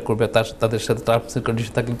টেক কেয়ার করবে, তাদের সাথে টার্মস এন্ড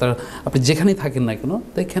কন্ডিশন থাকলে তারা আপনি যেখানেই থাকেন না কেন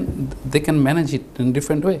they can manage it in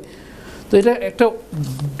different way. তো এটা একটা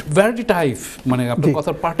ভ্যারাইটি টাইপ, মানে আপনার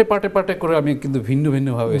কথার পার্টে পার্টে পার্টে করে আমি কিন্তু ভিন্ন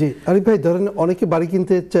ভিন্নভাবে। জি আরিফ ভাই, ধরেন অনেকে বাড়ি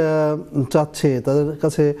কিনতে চাচ্ছে, তাদের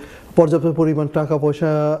কাছে পর্যাপ্ত পরিমাণ টাকা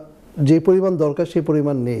পয়সা, যে পরিমাণ দরকার সেই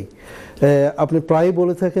পরিমাণ নেই। আপনি প্রায়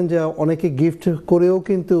বলে থাকেন যে অনেকে গিফট করেও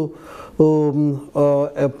কিন্তু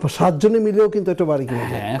 7 জনে মিলেও কিন্তু একটা বাড়ি কিনে।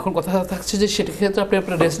 হ্যাঁ, এখন কথা থাকছে যে সেটা ক্ষেত্রে আপনি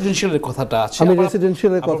আপনার রেসিডেন্সিয়ালের কথাটা আছে, আমি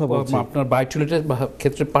রেসিডেন্সিয়ালের কথা বলছি। আপনার বাই টু লেটের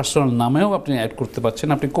ক্ষেত্রে পার্সোনাল নামেও আপনি অ্যাড করতে পারছেন,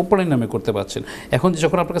 আপনি কোম্পানির নামে করতে পারছেন। এখন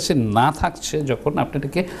যখন আপনার কাছে না থাকছে, যখন আপনি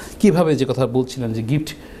এটাকে কীভাবে, যে কথা বলছিলেন যে গিফট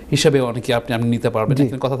হিসাবে অনেকে আপনি নিতে পারবেন,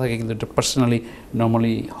 এখানে কথা থাকে, কিন্তু এটা পার্সোনালি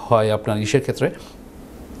নর্মালি হয় আপনার ইসের ক্ষেত্রে,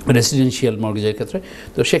 রেসিডেন্সিয়াল মর্গেজের ক্ষেত্রে।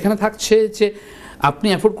 তো সেখানে থাকছে যে আপনি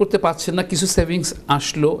অ্যাফোর্ড করতে পারছেন না, কিছু সেভিংস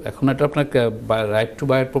আসলো, এখন এটা আপনার রাইট টু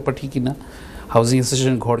বায়ার প্রপার্টি কিনা, হাউজিং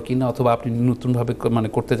অ্যাসোসিয়েশন ঘর কিনা, অথবা আপনি নতুনভাবে মানে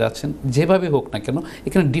করতে যাচ্ছেন, যেভাবে হোক না কেন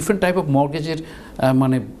এখানে ডিফারেন্ট টাইপ অফ মর্গেজের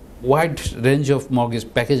মানে wide range of mortgage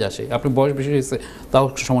package আসে। আপনি বয়স বেশি হয়েছে তাও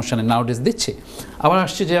সমস্যা নেই, নাও ডেজ দিচ্ছে। আবার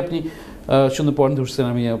আসছে যে আপনি সুন্দর পয়েন্ট ধরছেন,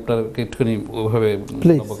 আমি আপনাকে একটুখানি ওইভাবে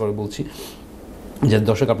করে বলছি যে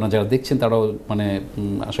দর্শক আপনারা যারা দেখছেন তারাও মানে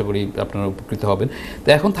আশা করি আপনারা উপকৃত হবেন। তো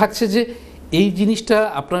এখন থাকছে যে এই জিনিসটা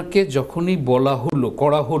আপনাকে যখনই বলা হলো,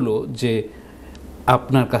 করা হলো যে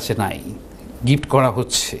আপনার কাছে নাই, গিফট করা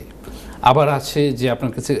হচ্ছে, আবার আছে যে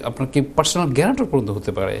আপনার কাছে আপনাকে পার্সোনাল গ্যারান্টর পর্যন্ত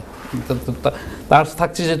হতে পারে, তার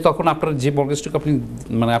থাকছে যে তখন আপনার যে মর্গেজটুকু আপনি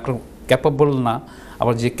মানে আপনার ক্যাপাবল না,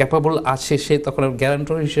 আবার যে ক্যাপাবল আছে সে তখন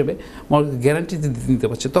গ্যারান্টর হিসেবে গ্যারান্টি দিতে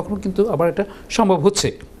পারছে, তখন কিন্তু আবার এটা সম্ভব হচ্ছে।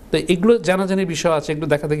 তো এগুলো জানাজানির বিষয় আছে, এগুলো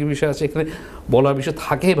দেখাদেখির বিষয় আছে, এখানে বলার বিষয়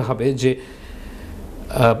থাকে ভাবে যে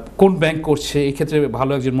কোন ব্যাংক করছে, এই ক্ষেত্রে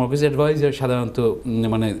ভালো একজন মর্গেজ অ্যাডভাইজার সাধারণত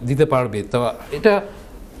মানে দিতে পারবে। তো এটা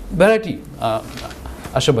ভ্যারাইটি।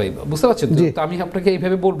 আশা ভাই বুঝতে পারছেন তো? আমি আপনাকে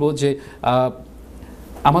এইভাবে বলবো যে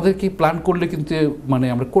আমাদেরকে প্ল্যান করলে কিন্তু মানে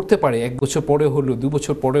আমরা করতে পারি, 1 বছর পরে হলেও 2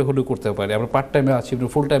 বছর পরে হলেও করতে পারি, আমরা পার্ট টাইমে আছি,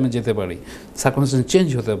 ফুল টাইমে যেতে পারি, সার্কামস্টেন্স চেঞ্জ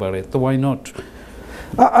হতে পারে, তো ওয়াই নট।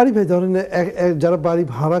 আরিফ ভাই, ধরেন যারা বাড়ি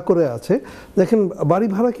ভাড়া করে আছে, দেখেন বাড়ি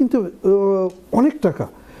ভাড়া কিন্তু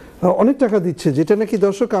অনেক টাকা দিচ্ছে, যেটা নাকি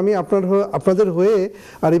দর্শক আমি আপনাদের হয়ে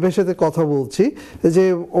আরিফ ভাইয়ের সাথে কথা বলছি যে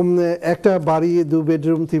একটা বাড়ি 2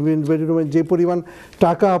 বেডরুম 3 বেডরুমের যে পরিমাণ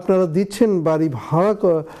টাকা আপনারা দিচ্ছেন বাড়ি ভাড়া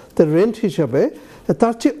রেন্ট হিসাবে,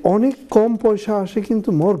 তার চেয়ে অনেক কম পয়সা আসে কিন্তু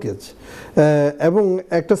মর্গেজ। এবং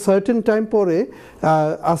একটা সার্টেন টাইম পরে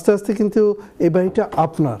আস্তে আস্তে কিন্তু এই বাড়িটা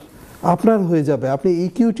আপনার হয়ে যাবে, আপনি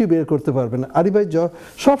ইকুইটি বের করতে পারবেন। আরিফ ভাই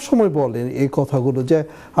সব সময় বলেন এই কথাগুলো যে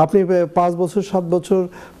আপনি 5 বছর 7 বছর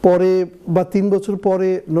পরে বা 3 বছর পরে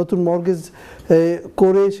নতুন মর্গেজ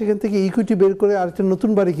করে সেখান থেকে ইকুইটি বের করে আরেকটা নতুন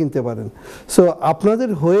বাড়ি কিনতে পারেন। সো আপনাদের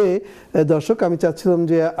হয়ে দর্শক আমি চাচ্ছিলাম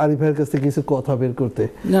যে আরিফ ভাইয়ের কাছ থেকে কিছু কথা বের করতে।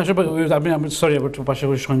 আমি সরি আবার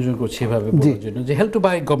পাশাপাশি সংযোজন করছি এভাবে বলার জন্য যে হেল্প টু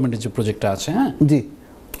বাই গভর্নমেন্টের যে প্রজেক্টটা আছে, হ্যাঁ জি,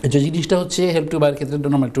 যে জিনিসটা হচ্ছে হেল্প টু বাইয়ের ক্ষেত্রে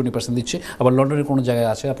নর্মাল 20% দিচ্ছে, আবার লন্ডনের কোনো জায়গায়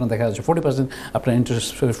আছে আপনার দেখা যাচ্ছে 40% আপনার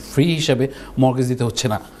ইন্টারেস্ট ফ্রি হিসাবে মর্গেজ দিতে হচ্ছে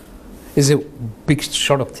না। Is a big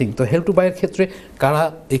short of thing. তো হেল্প টু বাইয়ের ক্ষেত্রে কারা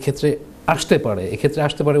এই ক্ষেত্রে আসতে পারে, এক্ষেত্রে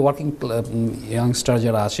আসতে পারে ওয়ার্কিং ইয়াংস্টার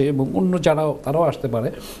যারা আছে এবং অন্য তারাও আসতে পারে।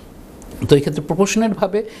 তো এই ক্ষেত্রে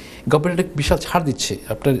প্রপোর্শনেটভাবে গভর্নমেন্ট বিশাল ছাড় দিচ্ছে।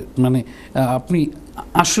 আপনার মানে আপনি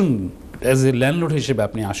আসুন অ্যাজ এ ল্যান্ডলর্ড হিসেবে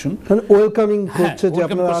আপনি আসুন, ওয়েলকামিং করছে যে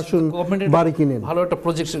আপনারা আসুন বাড়ি কিনেন। ভালো একটা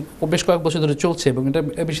প্রজেক্ট বেশ কয়েক বছর ধরে চলছে এবং এটা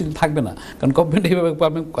বেশি দিন থাকবে না, কারণ গভর্নমেন্ট এইভাবে,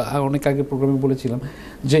 আমি অনেক আগে প্রোগ্রামে বলেছিলাম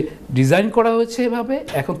যে ডিজাইন করা হয়েছে এভাবে,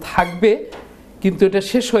 এখন থাকবে কিন্তু এটা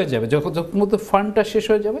শেষ হয়ে যাবে যখন মতো ফান্ডটা শেষ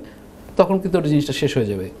হয়ে যাবে তখন কিন্তু ওটা জিনিসটা শেষ হয়ে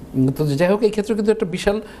যাবে। তো যাই হোক এই ক্ষেত্রে কিন্তু একটা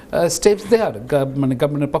বিশাল স্টেপস দেওয়ার মানে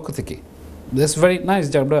গভর্নমেন্টের পক্ষ থেকে, দ্যাটস ভেরি নাইস।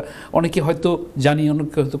 যে আমরা অনেকে হয়তো জানি,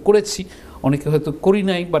 অনেকে হয়তো করেছি, অনেকে হয়তো করি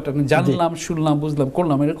নাই, বাট আমি জানলাম, শুনলাম, বুঝলাম,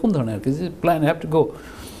 করলাম, এরকম ধরনের আর কি যে plan have to go.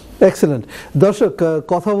 Excellent. দর্শক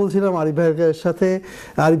কথা বলছিলাম আরিফ ভাইয়ের সাথে,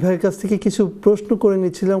 আরিফ ভাইয়ের কাছ থেকে কিছু প্রশ্ন করে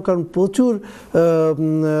নিচ্ছিলাম, কারণ প্রচুর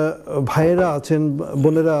ভাইয়েরা আছেন,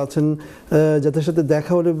 বোনেরা আছেন যাদের সাথে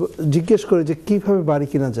দেখা হলে জিজ্ঞেস করে যে কীভাবে বাড়ি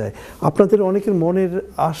কেনা যায়। আপনাদের অনেকের মনের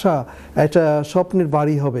আশা একটা স্বপ্নের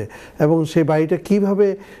বাড়ি হবে এবং সেই বাড়িটা কীভাবে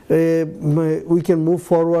we can move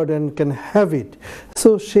forward and can have it. So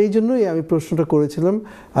সেই জন্যই আমি প্রশ্নটা করেছিলাম।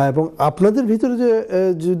 এবং আপনাদের ভিতরে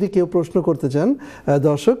যদি কেউ প্রশ্ন করতে চান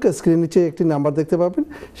দর্শক স্ক্রিন নিচে একটি নাম্বার দেখতে পাবেন,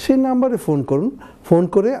 সেই নাম্বারে ফোন করুন, ফোন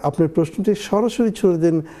করে আপনার প্রশ্নটি সরাসরি ছুড়ে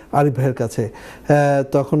দিন আরিফ ভাইয়ের কাছে,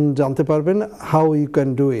 তখন জানতে পারবেন how you can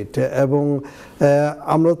do it. এবং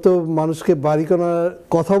আমরা তো মানুষকে বাড়ি করার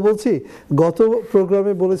কথা বলছি, গত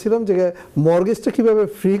প্রোগ্রামে বলেছিলাম যে মর্গেজটা কীভাবে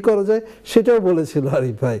ফ্রি করা যায় সেটাও বলেছিল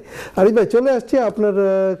আরিফ ভাই। আরিফ ভাই চলে আসছি আপনার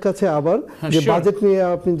কাছে আবার, যে বাজেট নিয়ে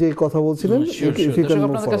আপনি যে কথা বলছিলেন।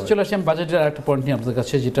 আপনাদের কাছে চলে আসছি আমি বাজেটের একটা পয়েন্ট নিয়ে আপনাদের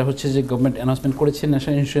কাছে, যেটা হচ্ছে যে গভর্নমেন্ট অ্যানাউন্সমেন্ট করেছে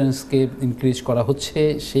ন্যাশনাল ইন্স্যুরেন্সকে ইনক্রিজ করা হচ্ছে।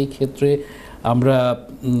 সেই ক্ষেত্রে আমরা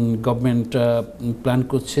গভর্নমেন্ট প্ল্যান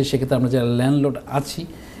করছে, সেক্ষেত্রে আমরা যারা ল্যান্ডলর্ড আছি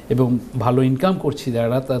এবং ভালো ইনকাম করছি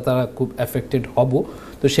যারা, তারা খুব এফেক্টেড হব।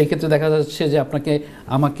 তো সেই ক্ষেত্রে দেখা যাচ্ছে যে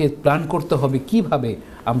আমাকে প্ল্যান করতে হবে কিভাবে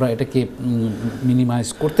আমরা এটাকে মিনিমাইজ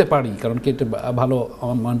করতে পারি, কারণ কি এটা ভালো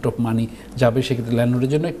অ্যামাউন্ট অফ মানি যাবে। সেক্ষেত্রে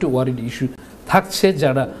ল্যান্ডলর্ডের জন্য একটু ওয়ারিড ইস্যু থাকছে,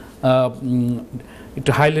 যারা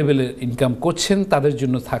একটু হাই লেভেলের ইনকাম করছেন তাদের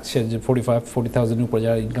জন্য থাকছে যে 40,000 উপরে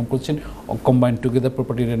যারা ইনকাম করছেন কম্বাইন্ড টুগেদার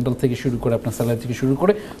প্রপার্টি রেন্টাল থেকে শুরু করে আপনার স্যালারি থেকে শুরু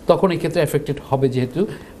করে, তখন এই ক্ষেত্রে এফেক্টেড হবে, যেহেতু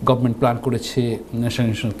গভর্নমেন্ট প্ল্যান করেছে ন্যাশনাল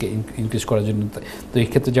ইন্স্যুরেন্সকে ইনক্রিজ করার জন্য। তো এই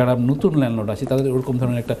ক্ষেত্রে যারা নতুন ল্যান্ডলর্ড আছে তাদের ওরকম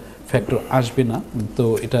ধরনের একটা ফ্যাক্টর আসবে না। তো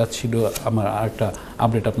এটা ছিল আমার আরেকটা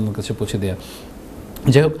আপডেট আপনাদের কাছে পৌঁছে দেওয়া।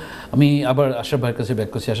 যাই হোক, আমি আবার আশরাফ ভাইয়ের কাছে ব্যাক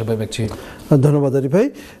করছি। আশরাফ ভাই ব্যাক ছিল। ধন্যবাদ আরিফ ভাই।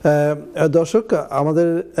 দর্শক, আমাদের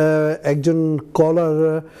একজন কলার,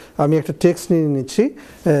 আমি একটা টেক্সট নিয়ে নিচ্ছি,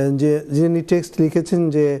 যে যিনি টেক্সট লিখেছেন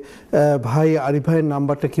যে ভাই আরিফ ভাইয়ের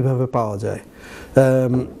নাম্বারটা কিভাবে পাওয়া যায়।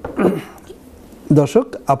 দর্শক,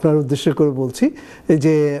 আপনার উদ্দেশ্য করে বলছি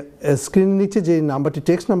যে স্ক্রিন নিচে যে নাম্বারটি,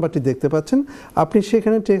 টেক্সট নাম্বারটি দেখতে পাচ্ছেন, আপনি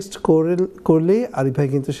সেখানে টেক্সট করলেই আরিফ ভাই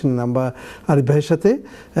কিন্তু সেই নাম্বার, আরিফ ভাইয়ের সাথে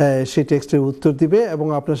সেই টেক্সটের উত্তর দিবে এবং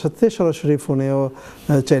আপনার সাথে সরাসরি ফোনেও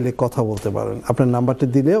চাইলে কথা বলতে পারেন। আপনার নাম্বারটি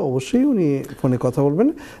দিলে অবশ্যই উনি ফোনে কথা বলবেন,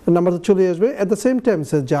 নাম্বারটা চলে আসবে। At the same time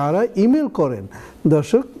sir, যারা ইমেল করেন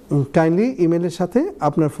দর্শক, কাইন্ডলি ইমেলের সাথে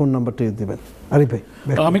আপনার ফোন নাম্বারটি দিবেন। আরিফ ভাই,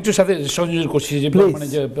 আমি একটু সাথে সংযোজন করছি যে মানে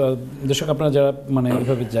যে দর্শক আপনারা যারা মানে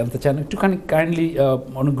এইভাবে জানতে চান, একটুখানি কাইন্ডলি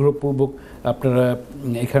অনুগ্রহপূর্বক আপনারা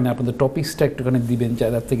এখানে আপনাদের টপিকসটা একটুখানি দিবেন,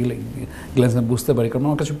 যারা থেকে গ্লাস বুঝতে পারি। কারণ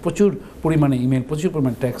আমার কাছে প্রচুর পরিমাণে ইমেল, প্রচুর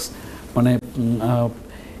পরিমাণে টেক্সট, মানে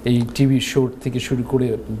এই টিভি শো থেকে শুরু করে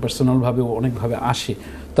পার্সোনালভাবেও অনেকভাবে আসে।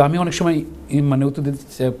 তো আমি অনেক সময় মানে উত্তর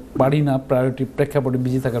দিতে পারি না, প্রায়োরিটি প্রেক্ষাপটে,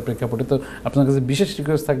 বিজি থাকার প্রেক্ষাপটে। তো আপনার কাছে বিশেষ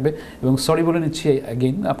রিকোয়েস্ট থাকবে, এবং সরি বলে নিচ্ছি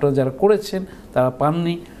অ্যাগেইন, আপনারা যারা করেছেন তারা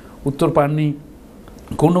পাননি, উত্তর পাননি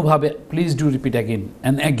কোনোভাবে, please do repeat again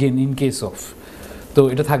and again in case of. তো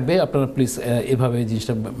এটা থাকবে, আপনারা প্লিজ এভাবে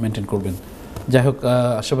জিনিসটা মেনটেন করবেন। যাই হোক,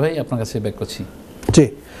 আশা ভাই আপনার কাছে ব্যাক করছি। জি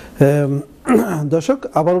দর্শক,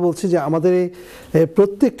 আবার বলছি যে আমাদের এই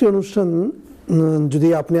প্রত্যেকটি অনুষ্ঠান যদি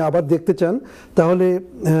আপনি আবার দেখতে চান, তাহলে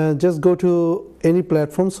just go to any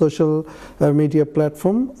platform, social media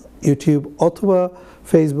platform, YouTube অথবা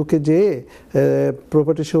ফেসবুকে যেয়ে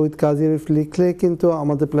প্রপার্টি শো উইথ কাজী আরিফ লিখলে কিন্তু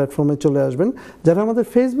আমাদের প্ল্যাটফর্মে চলে আসবেন। যারা আমাদের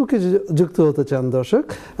ফেসবুকে যুক্ত হতে চান দর্শক,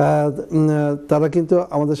 তারা কিন্তু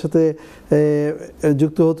আমাদের সাথে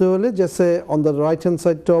যুক্ত হতে হলে just on the right hand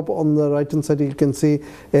side, top on the right hand side you can see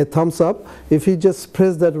A Thums up. If you just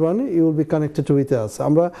press that one, you will be connected with us.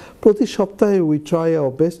 আমরা প্রতি সপ্তাহে we try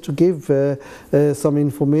our best to give some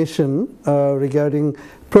information regarding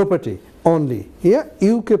property only,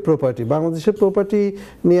 UK property, বাংলাদেশের property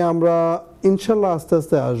নিয়ে আমরা ইনশাল্লাহ আস্তে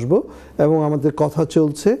আস্তে আসবো, এবং আমাদের কথা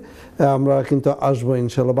চলছে, আমরা কিন্তু আসবো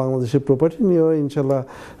ইনশাল্লাহ। বাংলাদেশের প্রপার্টি নিয়েও ইনশাল্লাহ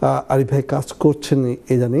আরিফ ভাই কাজ করছেন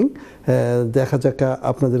ইদানিং, দেখা যাক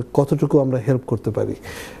আপনাদের কতটুকু আমরা হেল্প করতে পারি।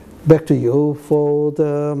 Back to you for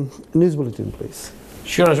the news bulletin please.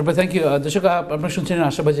 Sure আশা ভাই, থ্যাংক ইউ। দর্শক, আপনারা শুনছেন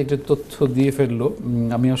আশা ভাই যে একটা তথ্য দিয়ে ফেললো,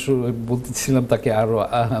 আমি আসলে বলতেছিলাম তাকে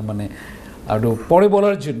আরও পরে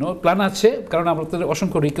বলার জন্য প্ল্যান আছে, কারণ আমাদের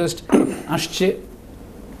অসংখ্য রিকোয়েস্ট আসছে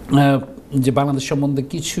যে বাংলাদেশ সম্বন্ধে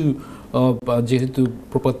কিছু, যেহেতু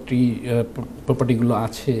প্রপার্টিগুলো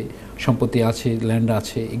আছে, সম্পত্তি আছে, ল্যান্ড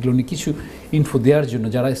আছে, এগুলো নিয়ে কিছু ইনফো দেওয়ার জন্য,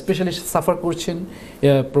 যারা স্পেশালি সাফার করছেন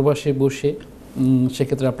প্রবাসে বসে,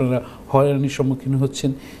 সেক্ষেত্রে আপনারা হয়রানির সম্মুখীন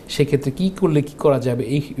হচ্ছেন, সেক্ষেত্রে কী করলে কী করা যাবে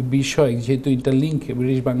এই বিষয়ে, যেহেতু ইন্টারলিঙ্ক,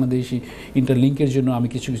 ব্রিটিশ বাংলাদেশি ইন্টারলিঙ্কের জন্য আমি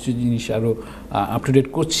কিছু কিছু জিনিস আরও আপ টু ডেট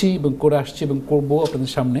করছি এবং করে আসছি এবং করবো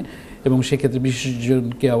আপনাদের সামনে, এবং সেক্ষেত্রে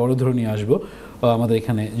বিশেষজনকে আবারও ধরে নিয়ে আসবো আমাদের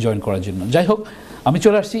এখানে জয়েন করার জন্য। যাই হোক, আমি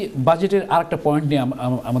চলে আসছি বাজেটের আর একটা পয়েন্ট নিয়ে।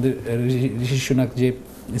 আমাদের ঋষি সুনাক যে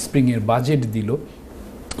স্প্রিংয়ের বাজেট দিল,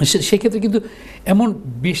 সেক্ষেত্রে কিন্তু এমন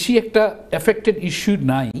বেশি একটা এফেক্টেড ইস্যু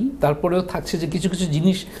নাই, তারপরেও থাকছে যে কিছু কিছু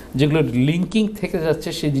জিনিস যেগুলো লিঙ্কিং থেকে যাচ্ছে,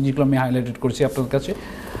 সেই জিনিসগুলো আমি হাইলাইটেড করছি আপনার কাছে।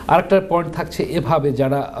 আরেকটা পয়েন্ট থাকছে এভাবে,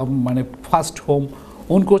 যারা মানে ফার্স্ট হোম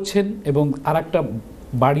ওন করছেন এবং আর একটা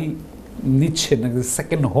বাড়ি নিচ্ছেন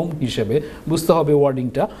সেকেন্ড হোম হিসেবে, বুঝতে হবে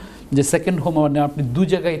ওয়ার্ডিংটা, যে সেকেন্ড হোম মানে আপনি দু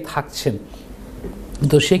জায়গায় থাকছেন,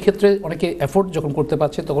 তো সেই ক্ষেত্রে অনেকে এফোর্ড যখন করতে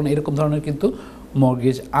পারছে তখন এরকম ধরনের কিন্তু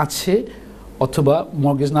মর্গেজ আছে, অথবা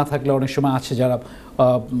মর্গেজ না থাকলে অনেক সময় আছে যারা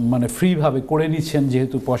মানে ফ্রিভাবে করে নিচ্ছেন,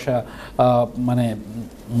 যেহেতু পয়সা মানে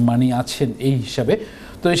মানি আছেন এই হিসাবে।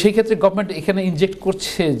 তো সেই ক্ষেত্রে গভর্নমেন্ট এখানে ইনজেক্ট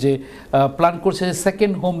করছে যে প্ল্যান করছে যে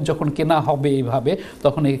সেকেন্ড হোম যখন কেনা হবে এইভাবে,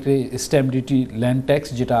 তখন একটি স্ট্যাম্প ডিউটি, ল্যান্ড ট্যাক্স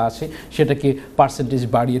যেটা আছে সেটাকে পার্সেন্টেজ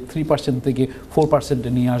বাড়িয়ে 3% থেকে 4%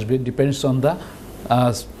 নিয়ে আসবে, ডিপেন্ডস অন দ্য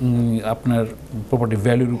আপনার প্রপার্টি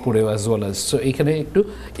ভ্যালুর উপরে অ্যাজ ওয়েল অ্যাজ। সো এখানে একটু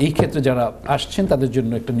এই ক্ষেত্রে যারা আসছেন তাদের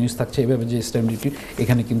জন্য একটা নিউজ থাকছে এভাবে যে স্ট্যাম্প ডিউটি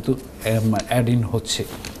এখানে কিন্তু অ্যাড ইন হচ্ছে।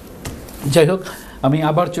 যাই হোক, আমি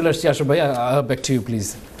আবার চলে আসছি আশরাফ ভাই, ব্যাক টু ইউ প্লিজ।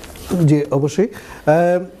 জি অবশ্যই।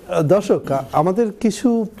 দর্শক, আমাদের কিছু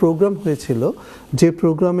প্রোগ্রাম হয়েছিল, যে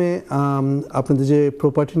প্রোগ্রামে আপনাদের যে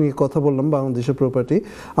প্রপার্টি নিয়ে কথা বললাম, বাংলাদেশের প্রপার্টি,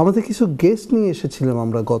 আমাদের কিছু গেস্ট নিয়ে এসেছিলাম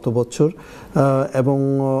আমরা গত বছর, এবং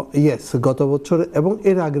গত বছর এবং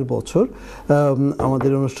এর আগের বছর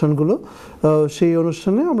আমাদের অনুষ্ঠানগুলো, সেই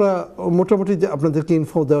অনুষ্ঠানে আমরা মোটামুটি আপনাদেরকে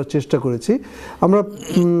ইনফো দেওয়ার চেষ্টা করেছি। আমরা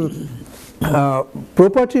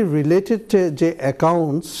প্রপার্টি রিলেটেড যে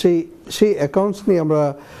অ্যাকাউন্টস, সেই অ্যাকাউন্টস নিয়ে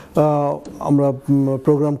আমরা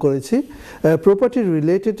প্রোগ্রাম করেছি। প্রপার্টি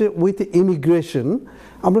রিলেটেড উইথ ইমিগ্রেশন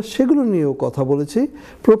আমরা সেগুলো নিয়েও কথা বলেছি।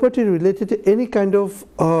 Property related any kind of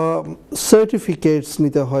certificates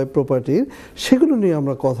নিতে হয় প্রপার্টির, সেগুলো নিয়ে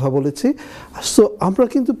আমরা কথা বলেছি। সো আমরা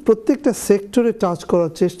কিন্তু প্রত্যেকটা সেক্টরে টাচ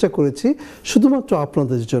করার চেষ্টা করেছি শুধুমাত্র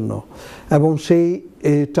আপনাদের জন্য, এবং সেই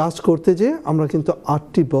টাচ করতে যেয়ে আমরা কিন্তু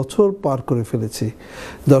 8টি বছর পার করে ফেলেছি।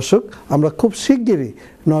 দর্শক, আমরা খুব শিগগিরই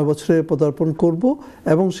 9 বছরে পদার্পণ করব,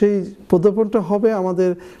 এবং সেই পদার্পণটা হবে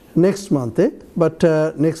আমাদের নেক্সট মান্থে। বাট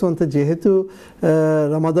নেক্সট মান্থে যেহেতু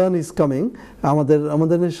রমাদান ইজ কামিং,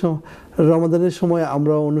 রমাদানের সময়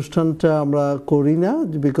আমরা অনুষ্ঠানটা আমরা করি না,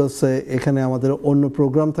 বিকজ এখানে আমাদের অন্য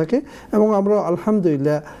প্রোগ্রাম থাকে এবং আমরা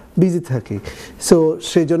আলহামদুলিল্লাহ বিজি থাকি। সো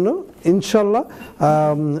সেই জন্য ইনশাল্লাহ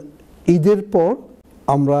ঈদের পর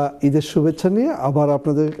আমরা ঈদের শুভেচ্ছা নিয়ে আবার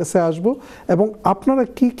আপনাদের কাছে আসব, এবং আপনারা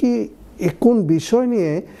কোন বিষয়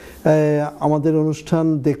নিয়ে আমাদের অনুষ্ঠান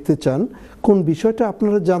দেখতে চান, কোন বিষয়টা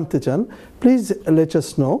আপনারা জানতে চান, please let us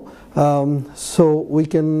no, so we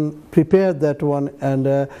can prepare that one, and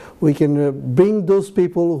we can bring those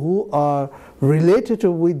people who are related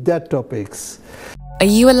with that topics. Are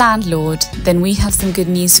you a landlord? Then we have some good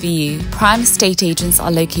news for you. Prime estate agents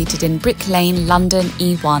are located in Brick Lane, London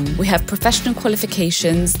E1. We have professional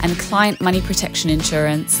qualifications and client money protection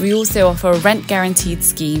insurance. We also offer a rent guaranteed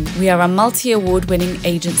scheme. We are a multi-award winning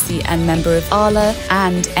agency and member of ALA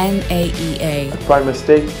and NAEA. Prime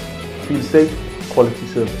estate, feel safe, quality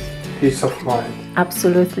service. Peace of mind.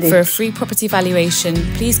 Absolutely. For a free property valuation,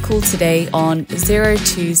 please call today on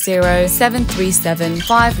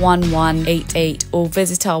 020-737-51188 or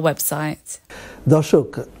visit our website. দর্শক,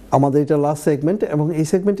 আমাদের এটা last segment, এবং এই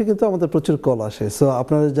সেগমেন্টে কিন্তু আমাদের প্রচুর call আসে। সো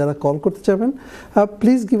আপনারা যারা কল করতে চাবেন,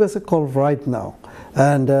 please give us A call right now,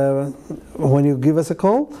 and when you give us a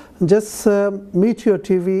call, just mute your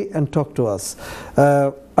TV and talk to us.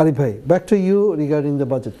 Arif bhai, back to you regarding the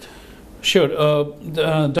budget. Sure.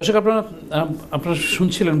 দর্শক, আপনারা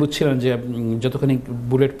শুনছিলেন, বুঝছিলেন যে যতখানি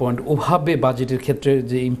bullet point ওভাবে বাজেটের ক্ষেত্রে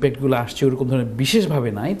যে ইম্প্যাক্টগুলো আসছে ওরকম ধরনের বিশেষভাবে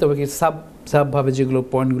নাই, তবে কি সাবভাবে যেগুলো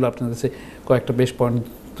পয়েন্টগুলো আপনার কাছে কয়েকটা বেশ পয়েন্ট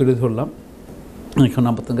তুলে ধরলাম। এখন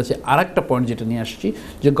আপনার কাছে আর একটা পয়েন্ট যেটা নিয়ে আসছি,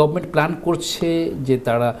 যে গভর্নমেন্ট প্ল্যান করছে যে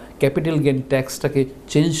তারা ক্যাপিটাল গেইন ট্যাক্সটাকে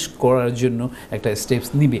চেঞ্জ করার জন্য একটা স্টেপস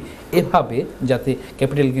নিবে, এভাবে যাতে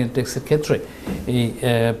ক্যাপিটাল গেইন ট্যাক্সের ক্ষেত্রে এই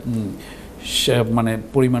মানে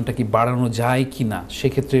পরিমাণটা কি বাড়ানো যায় কি না,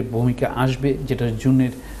 সেক্ষেত্রে ভূমিকা আসবে, যেটা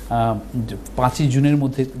জুনের 5ই জুনের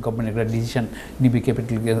মধ্যে গভর্নমেন্ট একটা ডিসিশন নিবে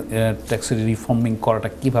ক্যাপিটাল ট্যাক্সের রিফর্মিং করাটা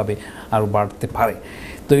কীভাবে আরও বাড়তে পারে।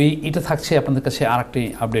 তো এটা থাকছে আপনাদের কাছে আর একটি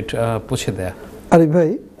আপডেট পৌঁছে দেয়া। আরিফ ভাই,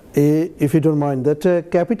 if you don't mind, that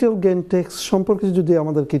capital gain tax সম্পর্কে যদি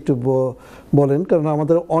আমাদেরকে একটু বলেন, কারণ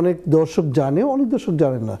আমাদের অনেক দর্শক জানে, অনেক দর্শক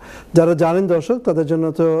জানেন না। যারা জানেন দর্শক, তাদের জন্য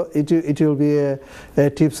তো it will B A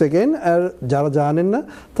tips again, আর যারা জানেন না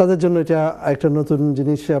তাদের জন্য এটা একটা নতুন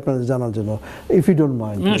জিনিস আপনাদের জানার জন্য, if you don't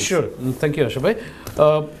mind. Sure, thank you Ashraf ভাই।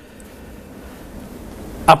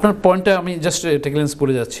 আপনার পয়েন্টটা আমি জাস্ট টেকলেন্স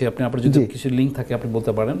পড়ে যাচ্ছি, আপনার যদি কিছু লিঙ্ক থাকে আপনি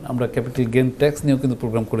বলতে পারেন। আমরা ক্যাপিটাল গেইন ট্যাক্স নিয়েও কিন্তু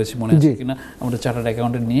প্রোগ্রাম করেছি, মনে আছে কিনা? আমরা চার্টার্ড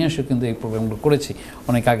অ্যাকাউন্টেন্ট নিয়ে এসেও কিন্তু এই প্রোগ্রামগুলো করেছি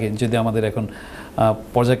অনেক আগে, যদি আমাদের এখন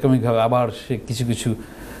পর্যায়ক্রমিকভাবে আবার সে কিছু কিছু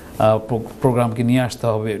প্রোগ্রামকে নিয়ে আসতে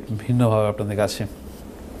হবে ভিন্নভাবে আপনাদের কাছে।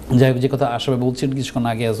 যাই হোক, যে কথা আসলে বলছিলেন কিছুক্ষণ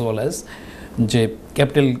আগে, অ্যাজ ওয়েল অ্যাজ যে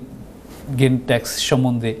ক্যাপিটাল গেইন ট্যাক্স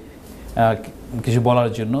সম্বন্ধে কিছু বলার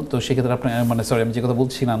জন্য। তো সেক্ষেত্রে আপনার মানে সরি আমি যে কথা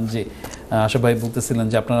বলছিলাম যে আশরাফ ভাই বলতেছিলেন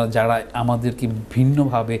যে আপনারা যারা আমাদেরকে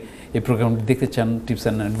ভিন্নভাবে এই প্রোগ্রামটি দেখতে চান, টিপস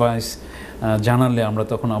অ্যান্ড অ্যাডভাইস জানালে আমরা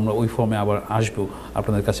তখন আমরা ওই ফর্মে আবার আসবো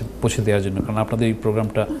আপনাদের কাছে পৌঁছে দেওয়ার জন্য, কারণ আপনাদের এই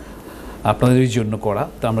প্রোগ্রামটা আপনাদেরই জন্য করা।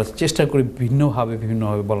 তো আমরা চেষ্টা করি বিভিন্নভাবে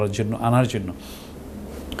বলার জন্য, আনার জন্য।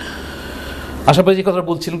 আশা করি যে কথা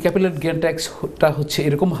বলছিলাম, ক্যাপিটাল গেইন ট্যাক্সটা হচ্ছে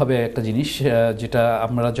এরকমভাবে একটা জিনিস যেটা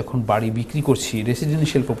আমরা যখন বাড়ি বিক্রি করছি,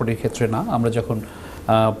 রেসিডেন্সিয়াল প্রপার্টির ক্ষেত্রে না, আমরা যখন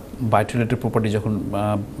বাই টু লেটের প্রপার্টি যখন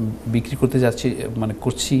বিক্রি করতে যাচ্ছি মানে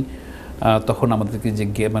করছি, তখন আমাদেরকে যে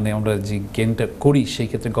মানে আমরা যে গেইনটা করি সেই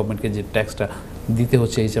ক্ষেত্রে গভর্নমেন্টকে যে ট্যাক্সটা দিতে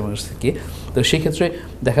হচ্ছে HMRC থেকে। তো সেই ক্ষেত্রে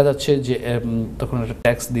দেখা যাচ্ছে যে তখন একটা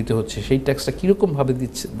ট্যাক্স দিতে হচ্ছে। সেই ট্যাক্সটা কীরকমভাবে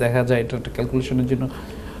দিচ্ছে দেখা যায়, এটা একটা ক্যালকুলেশনের জন্য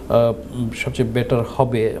সবচেয়ে বেটার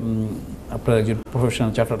হবে আপনারা একজন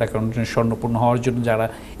প্রফেশনাল চার্টার্ড অ্যাকাউন্টেন্ট স্বর্ণপূর্ণ হওয়ার জন্য যারা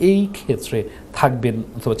এই ক্ষেত্রে থাকবেন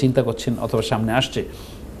অথবা চিন্তা করছেন অথবা সামনে আসছে।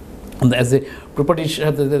 অ্যাজ এ প্রপার্টির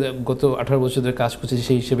সাথে গত 18 বছর ধরে কাজ করছি,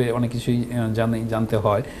 সেই হিসেবে অনেক কিছুই জানতে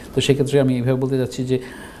হয়। তো সেক্ষেত্রে আমি এইভাবে বলতে যাচ্ছি যে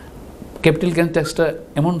ক্যাপিটাল গেইন ট্যাক্সটা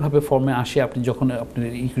এমনভাবে ফর্মে আসে, আপনি যখন আপনার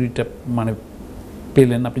ইকুইটিটা মানে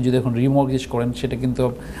পেলেন, আপনি যদি এখন রিমর্গেজ করেন সেটা কিন্তু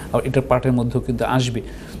এটার পার্টের মধ্যেও কিন্তু আসবে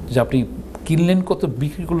যে আপনি কিনলেন কত,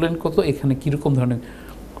 বিক্রি করলেন কত, এখানে কীরকম ধরনের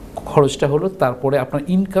খরচটা হলো, তারপরে আপনার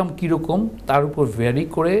ইনকাম কীরকম তার উপর ভ্যারি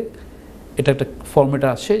করে এটা একটা ফর্মেট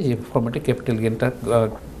আছে, যে ফর্মেটে ক্যাপিটাল গেইনটা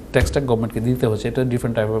ট্যাক্সটা গভর্নমেন্টকে দিতে হচ্ছে। এটা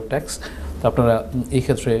ডিফারেন্ট টাইপ অফ ট্যাক্স। তো আপনারা এই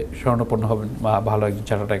ক্ষেত্রে স্বর্ণপন্ন হবেন বা ভালো একজন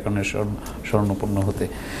চার্টার্ড অ্যাকাউন্টেন্ট স্বর্ণপন্ন হতে।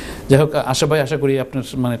 যাই হোক আশা ভাই, আশা করি আপনার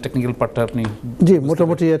মানে টেকনিক্যাল পার্টটা আপনি জি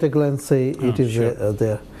মোটামুটি এট এ গ্ল্যান্সে ইট ইজ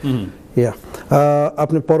দেয়ার। ইয়া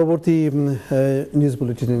আপনি পরবর্তী নিউজ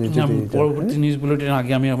বুলেটিনে পরবর্তী নিউজ বুলেটিনের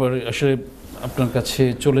আগে আমি আবার আসলে আপনার কাছে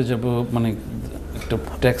চলে যাব, মানে একটা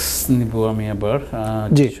ট্যাক্স নিব আমি আবার,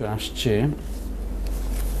 কিছু আসছে।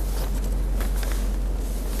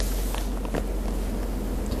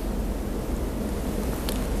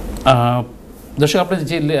 দর্শক আপনি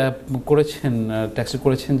যে করেছেন ট্যাক্স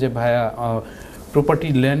করেছেন যে ভাইয়া প্রপার্টি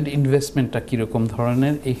ল্যান্ড ইনভেস্টমেন্টটা কীরকম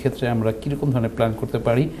ধরনের, এই ক্ষেত্রে আমরা কীরকম ধরনের প্ল্যান করতে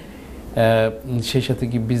পারি, সেই সাথে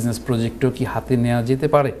কি বিজনেস প্রজেক্টও কি হাতে নেওয়া যেতে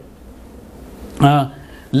পারে।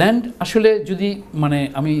 ল্যান্ড আসলে যদি মানে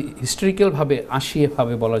আমি হিস্টোরিক্যালভাবে আসি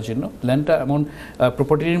এভাবে বলার জন্য, ল্যান্ডটা এমন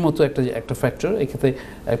প্রপার্টির মতো একটা ফ্যাক্টর, এক্ষেত্রে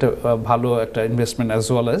একটা ভালো একটা investment as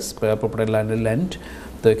well as property land.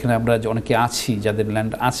 তো এখানে আমরা অনেকে আছি যাদের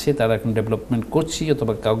ল্যান্ড আছে, তারা এখন ডেভেলপমেন্ট করছি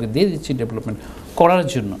অথবা কাউকে দিয়ে দিচ্ছি ডেভেলপমেন্ট করার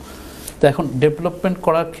জন্য। তো এখন ডেভেলপমেন্ট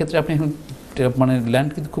করার ক্ষেত্রে আপনি এখন মানে ল্যান্ড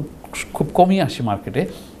কিন্তু খুব কমই আসে মার্কেটে।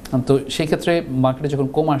 তো সেই ক্ষেত্রে মার্কেটে যখন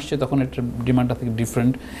কম আসছে তখন একটা ডিমান্ডটা থেকে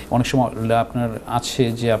ডিফারেন্ট। অনেক সময় আপনার আছে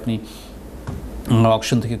যে আপনি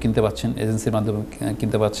অকশন থেকে কিনতে পাচ্ছেন, এজেন্সির মাধ্যমে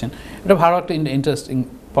কিনতে পাচ্ছেন। এটা ভালো একটা ইন্টারেস্টিং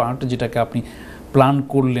পার্ট, যেটাকে আপনি প্ল্যান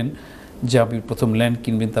করলেন যে আপনি প্রথম ল্যান্ড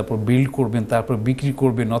কিনবেন, তারপর বিল্ড করবেন, তারপর বিক্রি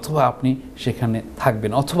করবেন, অথবা আপনি সেখানে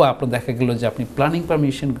থাকবেন, অথবা আপনার দেখা গেল যে আপনি প্ল্যানিং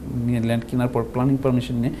পারমিশন নিয়ে ল্যান্ড কেনার পর প্ল্যানিং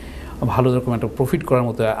পারমিশন নিয়ে ভালো রকম একটা প্রফিট করার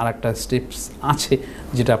মতো আর একটা স্টেপস আছে,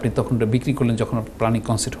 যেটা আপনি তখন বিক্রি করলেন যখন প্ল্যানিং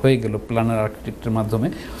কনসেপ্ট হয়ে গেল প্ল্যানার আর্কিটেক্টের মাধ্যমে।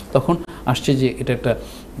 তখন আসছে যে এটা একটা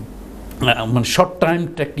মানে শর্ট টাইম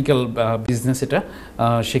টেকনিক্যাল বিজনেস এটা,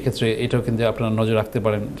 সেক্ষেত্রে এটাও কিন্তু আপনারা নজর রাখতে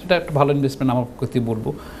পারেন। এটা একটা ভালো ইনভেস্টমেন্ট আমার প্রতি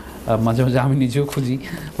বলবো। মাঝে মাঝে আমি নিজেও খুঁজি,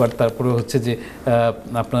 বাট তারপরে হচ্ছে যে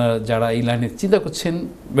আপনারা যারা এই লাইনে চিন্তা করছেন,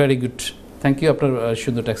 ভেরি গুড, থ্যাংক ইউ আপনার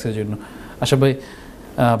সুন্দর ট্যাক্সের জন্য। আশা ভাই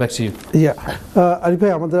back to you. আরিফ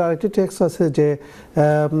ভাই, আমাদের আরেকটা টেক্সট আছে যে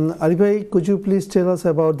আরিফ ভাই, could you please tell us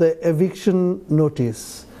about the eviction notice?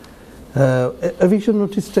 Eviction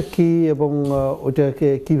নোটিশটা কি এবং ওইটাকে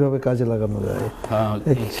কিভাবে কাজে লাগানো যায়?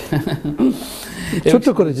 ছোট্ট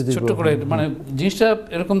করে মানে জিনিসটা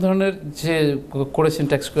এরকম ধরনের যে করেছেন,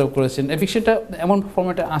 ট্যাক্স করেছেন, এভিকশনটা এমন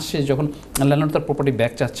ফর্মেটে আসছে যখন ল্যান্ডলর্ড তার প্রপার্টি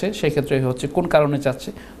ব্যাক চাচ্ছে, সেই ক্ষেত্রে হচ্ছে কোন কারণে চাচ্ছে,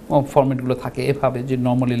 ফর্মেটগুলো থাকে এভাবে যে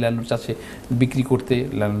নর্মালি ল্যান্ডলর্ড চাচ্ছে বিক্রি করতে,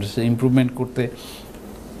 ল্যান্ডলর্ড ইমপ্রুভমেন্ট করতে,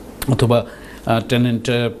 অথবা টেনেন্ট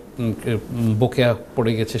বকেয়া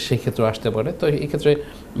পড়ে গেছে সেই ক্ষেত্রে আসতে পারে। তো এই ক্ষেত্রে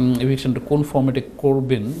এভিকশনটা কোন ফর্মেটে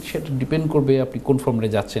করবেন সেটা ডিপেন্ড করবে আপনি কোন ফর্মেটে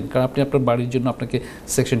যাচ্ছেন। কারণ আপনি আপনার বাড়ির জন্য আপনাকে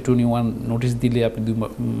সেকশন 21 নোটিশ দিলে আপনি 2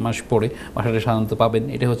 মাস পরে বাসাটা সাধারণত পাবেন,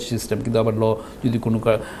 এটা হচ্ছে সিস্টেম। কিন্তু আবার ল যদি কোনো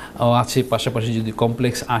আছে, পাশাপাশি যদি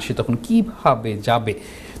কমপ্লেক্স আসে তখন কীভাবে যাবে,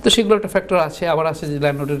 তো সেগুলো একটা ফ্যাক্টর আছে। আবার আছে যে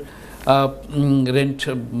ল্যান্ডলর্ডের রেন্ট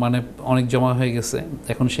মানে অনেক জমা হয়ে গেছে,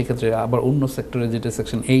 এখন সেক্ষেত্রে আবার অন্য সেক্টরে যেটা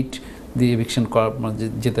সেকশন 8 দিয়ে এভিকশন করা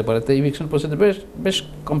যেতে পারে। তো এভিকশন প্রসিডিউর বেশ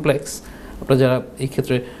কমপ্লেক্স। আপনারা যারা এই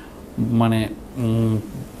ক্ষেত্রে মানে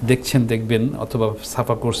দেখবেন অথবা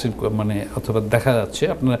সাফা কোর্সের মানে অথবা দেখা যাচ্ছে,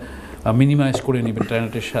 আপনারা মিনিমাইজ করে নেবেন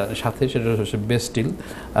ট্যালেন্টের সাথে, সেটা হচ্ছে বেস্ট ডিল।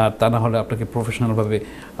 আর তা না হলে আপনাকে প্রফেশনালভাবে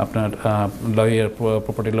আপনার লয়ার,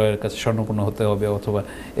 প্রপার্টি লয়ারের কাছে স্বর্ণপূর্ণ হতে হবে, অথবা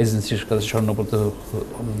এজেন্সির কাছে স্বর্ণপূর্ণ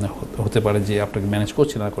হতে পারে যে আপনাকে ম্যানেজ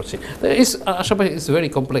করছে না করছে। আশা করি it's very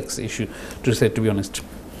complex issue to say, two be honest.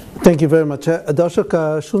 Thank you very much. দর্শক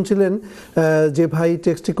শুনছিলেন যে ভাই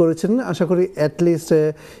টেক্সটটি করেছেন, আশা করি at least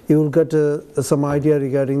you will get some idea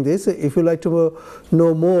regarding this. If you like to no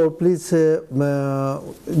more, please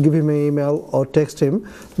give him an email or text him,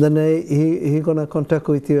 then he gonna contact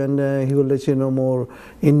with you and he will let you know more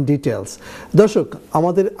in details. দর্শক,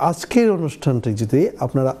 আমাদের আজকের অনুষ্ঠানটি যদি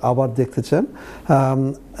আপনারা আবার দেখতে চান,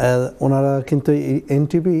 ওনারা কিন্তু এই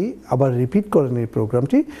এনটিভি আবার রিপিট করেন এই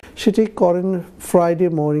প্রোগ্রামটি, সেটি করেন ফ্রাইডে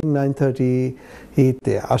মর্নিং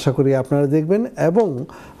 9:30-তে। আশা করি আপনারা দেখবেন এবং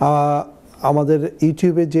আমাদের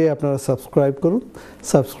ইউটিউবে যে আপনারা সাবস্ক্রাইব করুন।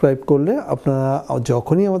 সাবস্ক্রাইব করলে আপনারা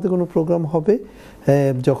যখনই আমাদের কোনো প্রোগ্রাম হবে,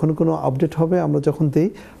 যখন কোনো আপডেট হবে, আমরা যখন দেই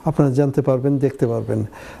আপনারা জানতে পারবেন, দেখতে পারবেন।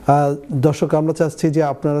 দর্শক, আমরা চাচ্ছি যে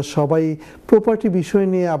আপনারা সবাই প্রপার্টি বিষয়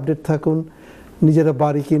নিয়ে আপডেট থাকুন, নিজেরা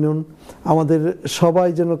বাড়ি কিনুন, আমাদের সবাই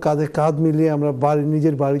যেন কাঁধে কাঁধ মিলিয়ে আমরা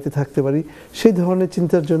নিজের বাড়িতে থাকতে পারি, সেই ধরনের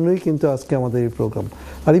চিন্তার জন্যই কিন্তু আজকে আমাদের এই প্রোগ্রাম।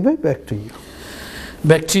 আরিফ ভাই, back to you.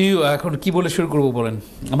 Back to you. এখন কি বলে শুরু করবো বলেন?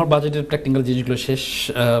 আমার বাজেটের টেকনিক্যাল জিনিসগুলো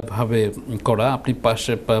শেষভাবে করা, আপনি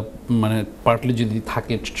পাশে মানে পার্টলি যদি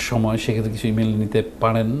থাকে সময়, সেক্ষেত্রে কিছু ইমেল নিতে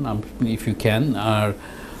পারেন ইফ ইউ ক্যান। আর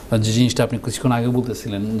যে জিনিসটা আপনি কিছুক্ষণ আগে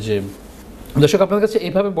বলতেছিলেন, যে দর্শক আপনার কাছে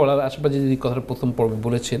এইভাবে বলার আশেপাশে যে কথাটা প্রথম পর্বে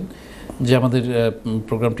বলেছেন যে আমাদের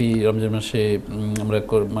প্রোগ্রামটি রমজান মাসে আমরা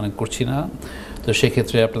মানে করছি না, তো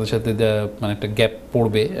সেক্ষেত্রে আপনাদের সাথে মানে একটা গ্যাপ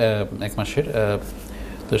পড়বে 1 মাসের।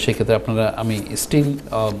 তো সেক্ষেত্রে আপনারা, আমি স্টিল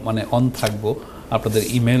মানে অন থাকবো আপনাদের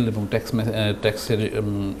ইমেল এবং ট্যাক্সের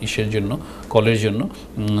ইসের জন্য, কলের জন্য,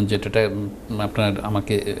 যেটা আপনার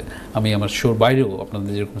আমি আমার শোর বাইরেও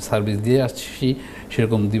আপনাদের যেরকম সার্ভিস দিয়ে আসছি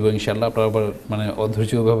সেরকম দিব ইনশাল্লাহ। আপনারা আবার মানে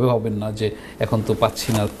অধৈর্যভাবে হবেন না যে এখন তো পাচ্ছি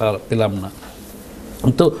না, পেলাম না।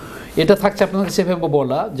 তো এটা থাকছে আপনাদের কাছে এভাবে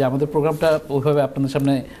বলা যে আমাদের প্রোগ্রামটা ওইভাবে আপনাদের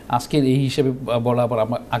সামনে আজকের এই হিসেবে বলা। আবার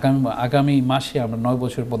আগামী মাসে আমরা 9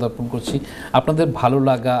 বছর পদার্পণ করছি। আপনাদের ভালো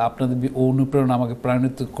লাগা, আপনাদের অনুপ্রেরণা আমাকে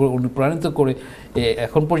অনুপ্রাণিত করে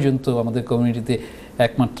এখন পর্যন্ত আমাদের কমিউনিটিতে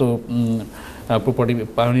একমাত্র প্রপার্টি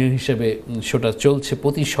পাইওনিয়ার হিসেবে শোটা চলছে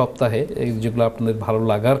প্রতি সপ্তাহে, যেগুলো আপনাদের ভালো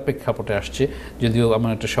লাগার প্রেক্ষাপটে আসছে। যদিও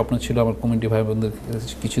আমার একটা স্বপ্ন ছিল আমার কমিউনিটি ভাই বোনদের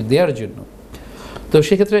কিছু দেওয়ার জন্য। তো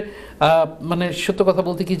সেক্ষেত্রে মানে সত্য কথা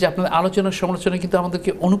বলতে কি, যে আপনাদের আলোচনার সমালোচনা কিন্তু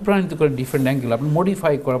আমাদেরকে অনুপ্রাণিত করে ডিফারেন্ট অ্যাঙ্গেল, আপনার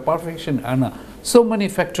মডিফাই করা, পারফেকশন আনা, সো মেনি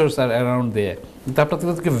ফ্যাক্টরস আর অ্যারাউন্ড দেয়ার। কিন্তু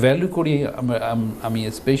আপনাদেরকে ভ্যালু করি আমি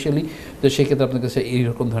স্পেশালি। তো সেক্ষেত্রে আপনাদের কাছে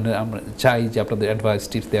এইরকম ধরনের আমরা চাই যে আপনাদের অ্যাডভাইস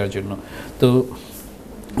টিপস দেওয়ার জন্য। তো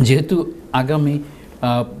যেহেতু আগামী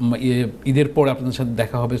ঈদের পরে আপনাদের সাথে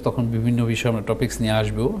দেখা হবে, তখন বিভিন্ন বিষয়ে আমরা টপিকস নিয়ে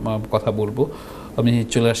আসবো, কথা বলবো। আমি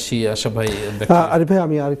চলে আসছি আশরাফ ভাই। আরিফ ভাই,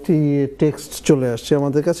 আমি আরেকটি টেক্সট চলে আসছে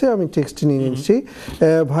আমাদের কাছে, আমি টেক্সটটি নিয়ে নিচ্ছি।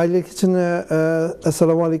 ভাই লিখেছেন,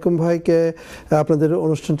 আসসালামু আলাইকুম ভাইকে, আপনাদের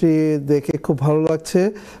অনুষ্ঠানটি দেখে খুব ভালো লাগছে,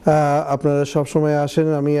 আপনারা সবসময় আসেন,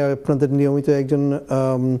 আমি আপনাদের নিয়মিত একজন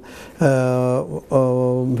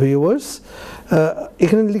ভিউয়ার্স।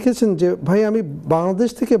 এখানে লিখেছেন যে ভাই, আমি বাংলাদেশ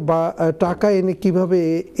থেকে টাকা এনে কিভাবে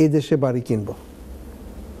এই দেশে বাড়ি কিনবো।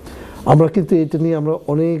 আমরা কিন্তু এটা নিয়ে আমরা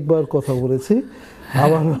অনেকবার কথা বলেছি।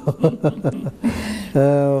 আবার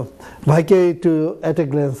ভাইকে একটু অ্যাট এ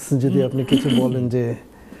গ্ল্যান্স যদি আপনি কিছু বলেন। যে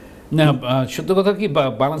না, সত্য কথা কি,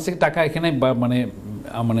 বাংলাদেশ থেকে টাকা এখানে মানে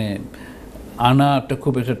মানে আনাটা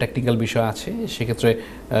খুব একটা টেকনিক্যাল বিষয় আছে। সেক্ষেত্রে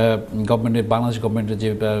বাংলাদেশ গভর্নমেন্টের যে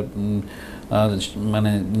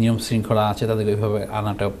মানে নিয়ম শৃঙ্খলা আছে, তাদের ওইভাবে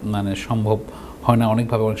আনাটা মানে সম্ভব হয় না।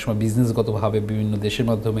 অনেকভাবে, অনেক সময় বিজনেসগতভাবে বিভিন্ন দেশের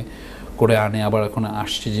মাধ্যমে করে আনে। আবার এখন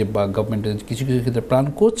আসছে যে গভর্নমেন্টের কিছু কিছু ক্ষেত্রে প্ল্যান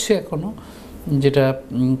করছে এখনও, যেটা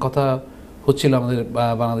কথা হচ্ছিল আমাদের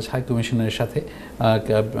বাংলাদেশ হাই কমিশনের সাথে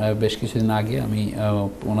বেশ কিছুদিন আগে। আমি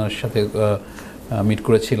ওনার সাথে মিট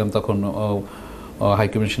করেছিলাম, তখন হাই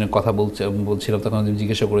কমিশনের কথা বলছিলাম, তখন আমি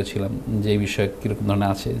জিজ্ঞাসা করেছিলাম যে এই বিষয়ে কীরকম ধরনের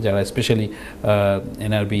আছে, যারা স্পেশালি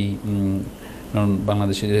এনআরবি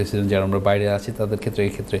বাংলাদেশি রেসিডেন্ট যারা আমরা বাইরে আছি, তাদের ক্ষেত্রে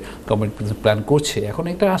এই ক্ষেত্রে গভর্নমেন্ট প্ল্যান করছে। এখন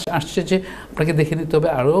একটা আসছে যে আপনাকে দেখে নিতে হবে,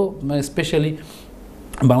 আরও স্পেশালি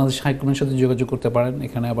বাংলাদেশ হাই কমিশনের সাথে যোগাযোগ করতে পারেন।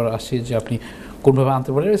 এখানে আবার আসছে যে আপনি কোনভাবে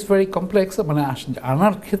আনতে পারেন, ইটস ভেরি কমপ্লেক্স। মানে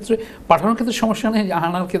আনার ক্ষেত্রে, পাঠানোর ক্ষেত্রে সমস্যা নেই,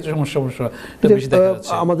 আনার ক্ষেত্রে সমস্যা বেশি দেখা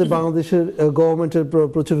যাচ্ছে। আমাদের বাংলাদেশের গভর্নমেন্টের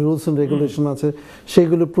প্রচুর রুলস অ্যান্ড রেগুলেশন আছে,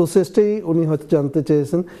 সেগুলো প্রসেসটাই উনি হয়তো জানতে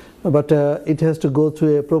চেয়েছেন, but it has to go through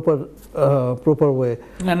a proper way.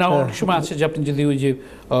 না, অনেক সময় আছে যে আপনি যদি ওই যে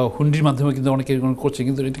হুন্ডির মাধ্যমে কিন্তু অনেকে করছে,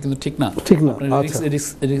 কিন্তু এটা কিন্তু ঠিক না। ঠিক না,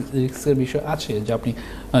 রিস্কের বিষয় আছে যে আপনি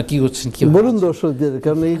কি করছেন, কি বলুন দর্শকদের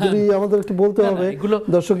কারণ এইগুলি আমাদেরকে বলতে হবে,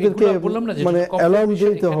 দর্শকদেরকে মানে অ্যালার্ম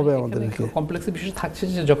দিতে হবে আমাদেরকে। কমপ্লেক্সের বিষয় থাকছে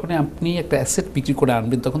যে যখন আপনি একটা অ্যাসেট বিক্রি করে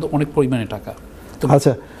আনবেন তখন তো অনেক পরিমাণে টাকা।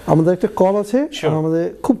 আচ্ছা, আমাদের একটা কল আছে, আমাদের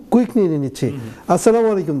খুব কুইক নিয়ে নিচ্ছি। আসসালামু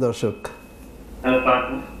আলাইকুম দর্শক।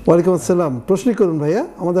 ওয়ালাইকুম আসসালাম, প্রশ্ন করুন ভাইয়া,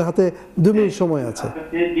 আমাদের হাতে 2 মিনিট সময় আছে।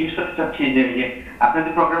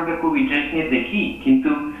 আপনাদের প্রোগ্রামটা খুব ইন্টারেস্টিং দেখি,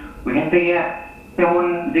 কিন্তু ওইখান থেকে তেমন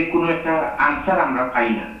যে কোনো একটা আনসার আমরা পাই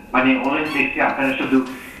না। মানে অলওয়েজ দেখছি আপনারা শুধু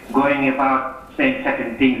going about saying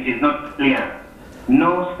certain things is not clear.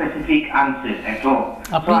 No specific answers at all.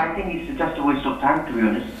 So I think it's just a waste of time, to be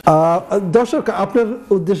honest. দর্শক, আপনার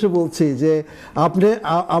উদ্দেশ্যে বলছি যে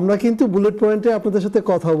আমরা কিন্তু বুলেট পয়েন্টে আপনাদের সাথে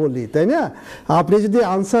কথা বলি, তাই না? আপনি যদি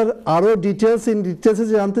আনসার আরো ডিটেলসে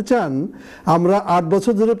জানতে চান, আমরা 8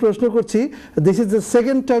 বছর ধরে প্রশ্ন করছি। This is the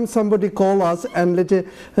second time somebody call us and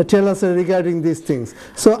tell us regarding this things.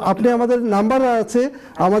 So আপনি, আমাদের নাম্বার আছে,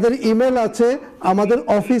 আমাদের ইমেল আছে, আমাদের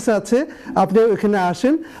অফিস আছে, আপনি ওখানে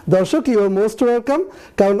আসেন। দর্শক, ইউ আর মোস্ট ওয়েলকাম,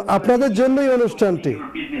 কারণ আপনাদের জন্যই অনুষ্ঠানটি।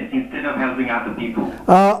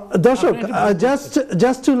 দর্শক,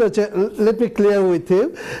 just two let me clear with you,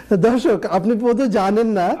 দর্শক আপনি বোধহয় জানেন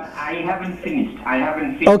না।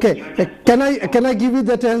 ওকে, can I give you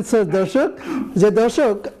that answer?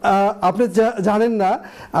 দর্শক, আপনি জানেন না,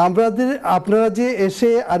 আপনারা যে এসে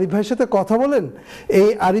আরিফ ভাইয়ের সাথে কথা বলেন, এই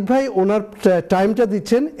আরিফ ভাই ওনার টাইমটা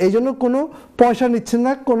দিচ্ছেন, এই জন্য কোনো পয়সা নিচ্ছেন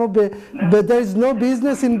না, কোনো there is no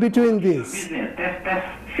business in between this.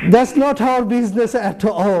 That's not our business at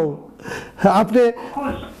all. আপনি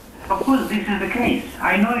Of course this is the case.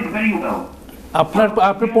 I know it very well.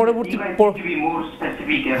 আপনার পরবর্তী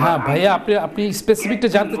হ্যাঁ ভাইয়া, আপনি স্পেসিফিকটা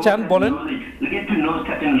জানতে চান, বলেন।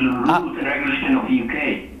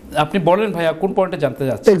 আপনি বলেন ভাইয়া, কোন পয়েন্টে জানতে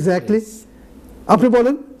যাচ্ছেন? এক্স্যাক্টলি, আপনি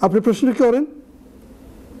বলেন, আপনি প্রশ্ন কি করেন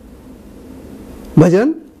ভাইজান?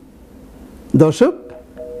 দর্শক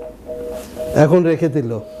এখন রেখে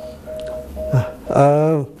দিল।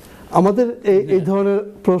 আমাদের এই ধরনের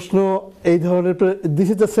প্রশ্ন, এই ধরনের, দিস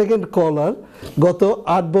ইজ দ্য সেকেন্ড কলার গত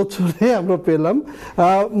 8 বছরে আমরা পেলাম।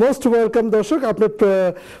 মোস্ট ওয়েলকাম দর্শক, আপনার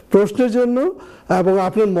প্রশ্নের জন্য এবং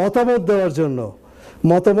আপনার মতামত দেওয়ার জন্য।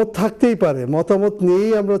 মতামত থাকতেই পারে, মতামত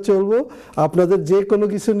নিয়েই আমরা চলবো, আপনাদের যে কোনো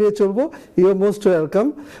কিছু নিয়ে চলবো। You R most welcome.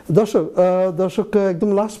 দর্শক একদম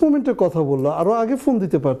লাস্ট মোমেন্টের কথা বললো, আরও আগে ফোন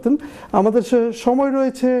দিতে পারতেন। আমাদের সময়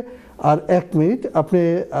রয়েছে আর 1 মিনিট। আপনি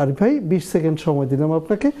আরিফ ভাই 20 সেকেন্ড সময় দিলাম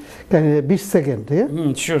আপনাকে, 20 সেকেন্ড।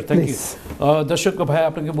 Sure, thank you. দর্শক ভাই,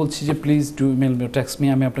 আপনাকে বলছি যে please do email me, text me.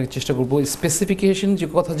 আমি আপনাকে চেষ্টা করবো স্পেসিফিকেশন যে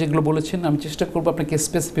কথা যেগুলো বলেছেন, আমি চেষ্টা করবো আপনাকে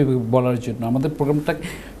স্পেসিফিক বলার জন্য। আমাদের প্রোগ্রামটা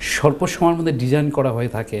স্বল্প সময়ের মধ্যে ডিজাইন করা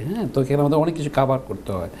হয়ে থাকে, হ্যাঁ, তো এখানে আমাদের অনেক কিছু কভার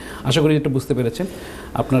করতে হয়। আশা করি এটা বুঝতে পেরেছেন।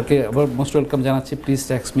 আপনাকে আবার মোস্ট ওয়েলকাম জানাচ্ছি। Please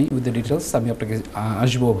text me with the details, আমি আপনাকে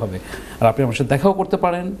আসবো ওভাবে। আর আপনি আমার সাথে দেখাও করতে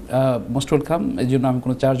পারেন, মোস্ট ওয়েলকাম। এই জন্য আমি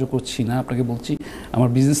কোনো চার্জও করছি না, আপনাকে বলছি আমার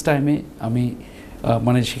বিজনেস টাইমে আমি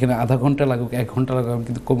মানে সেখানে আধা ঘন্টা লাগুক, 1 ঘন্টা লাগুক, আমি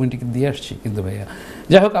কিন্তু কমিউনিটিকে দিয়ে আসছি। কিন্তু ভাইয়া,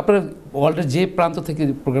 যাই হোক, আপনারা ওয়ার্ল্ডের যে প্রান্ত থেকে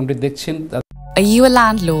প্রোগ্রামটি দেখছেন। Are you a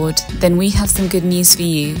landlord? Then we have some good news for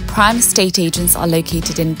you. Prime estate agents are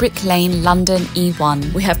located in Brick Lane, London E1.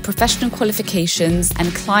 We have professional qualifications and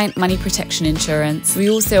client money protection insurance. We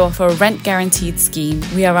also offer a rent guaranteed scheme.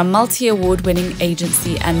 We are a multi-award winning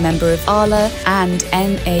agency and member of ALA and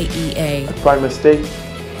NAEA. Prime estate,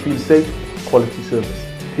 feel safe, quality service.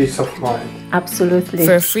 Peace of mind. Absolutely.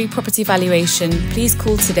 For a free property valuation, please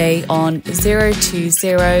call today on 020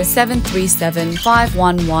 737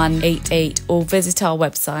 51188 or visit our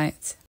website.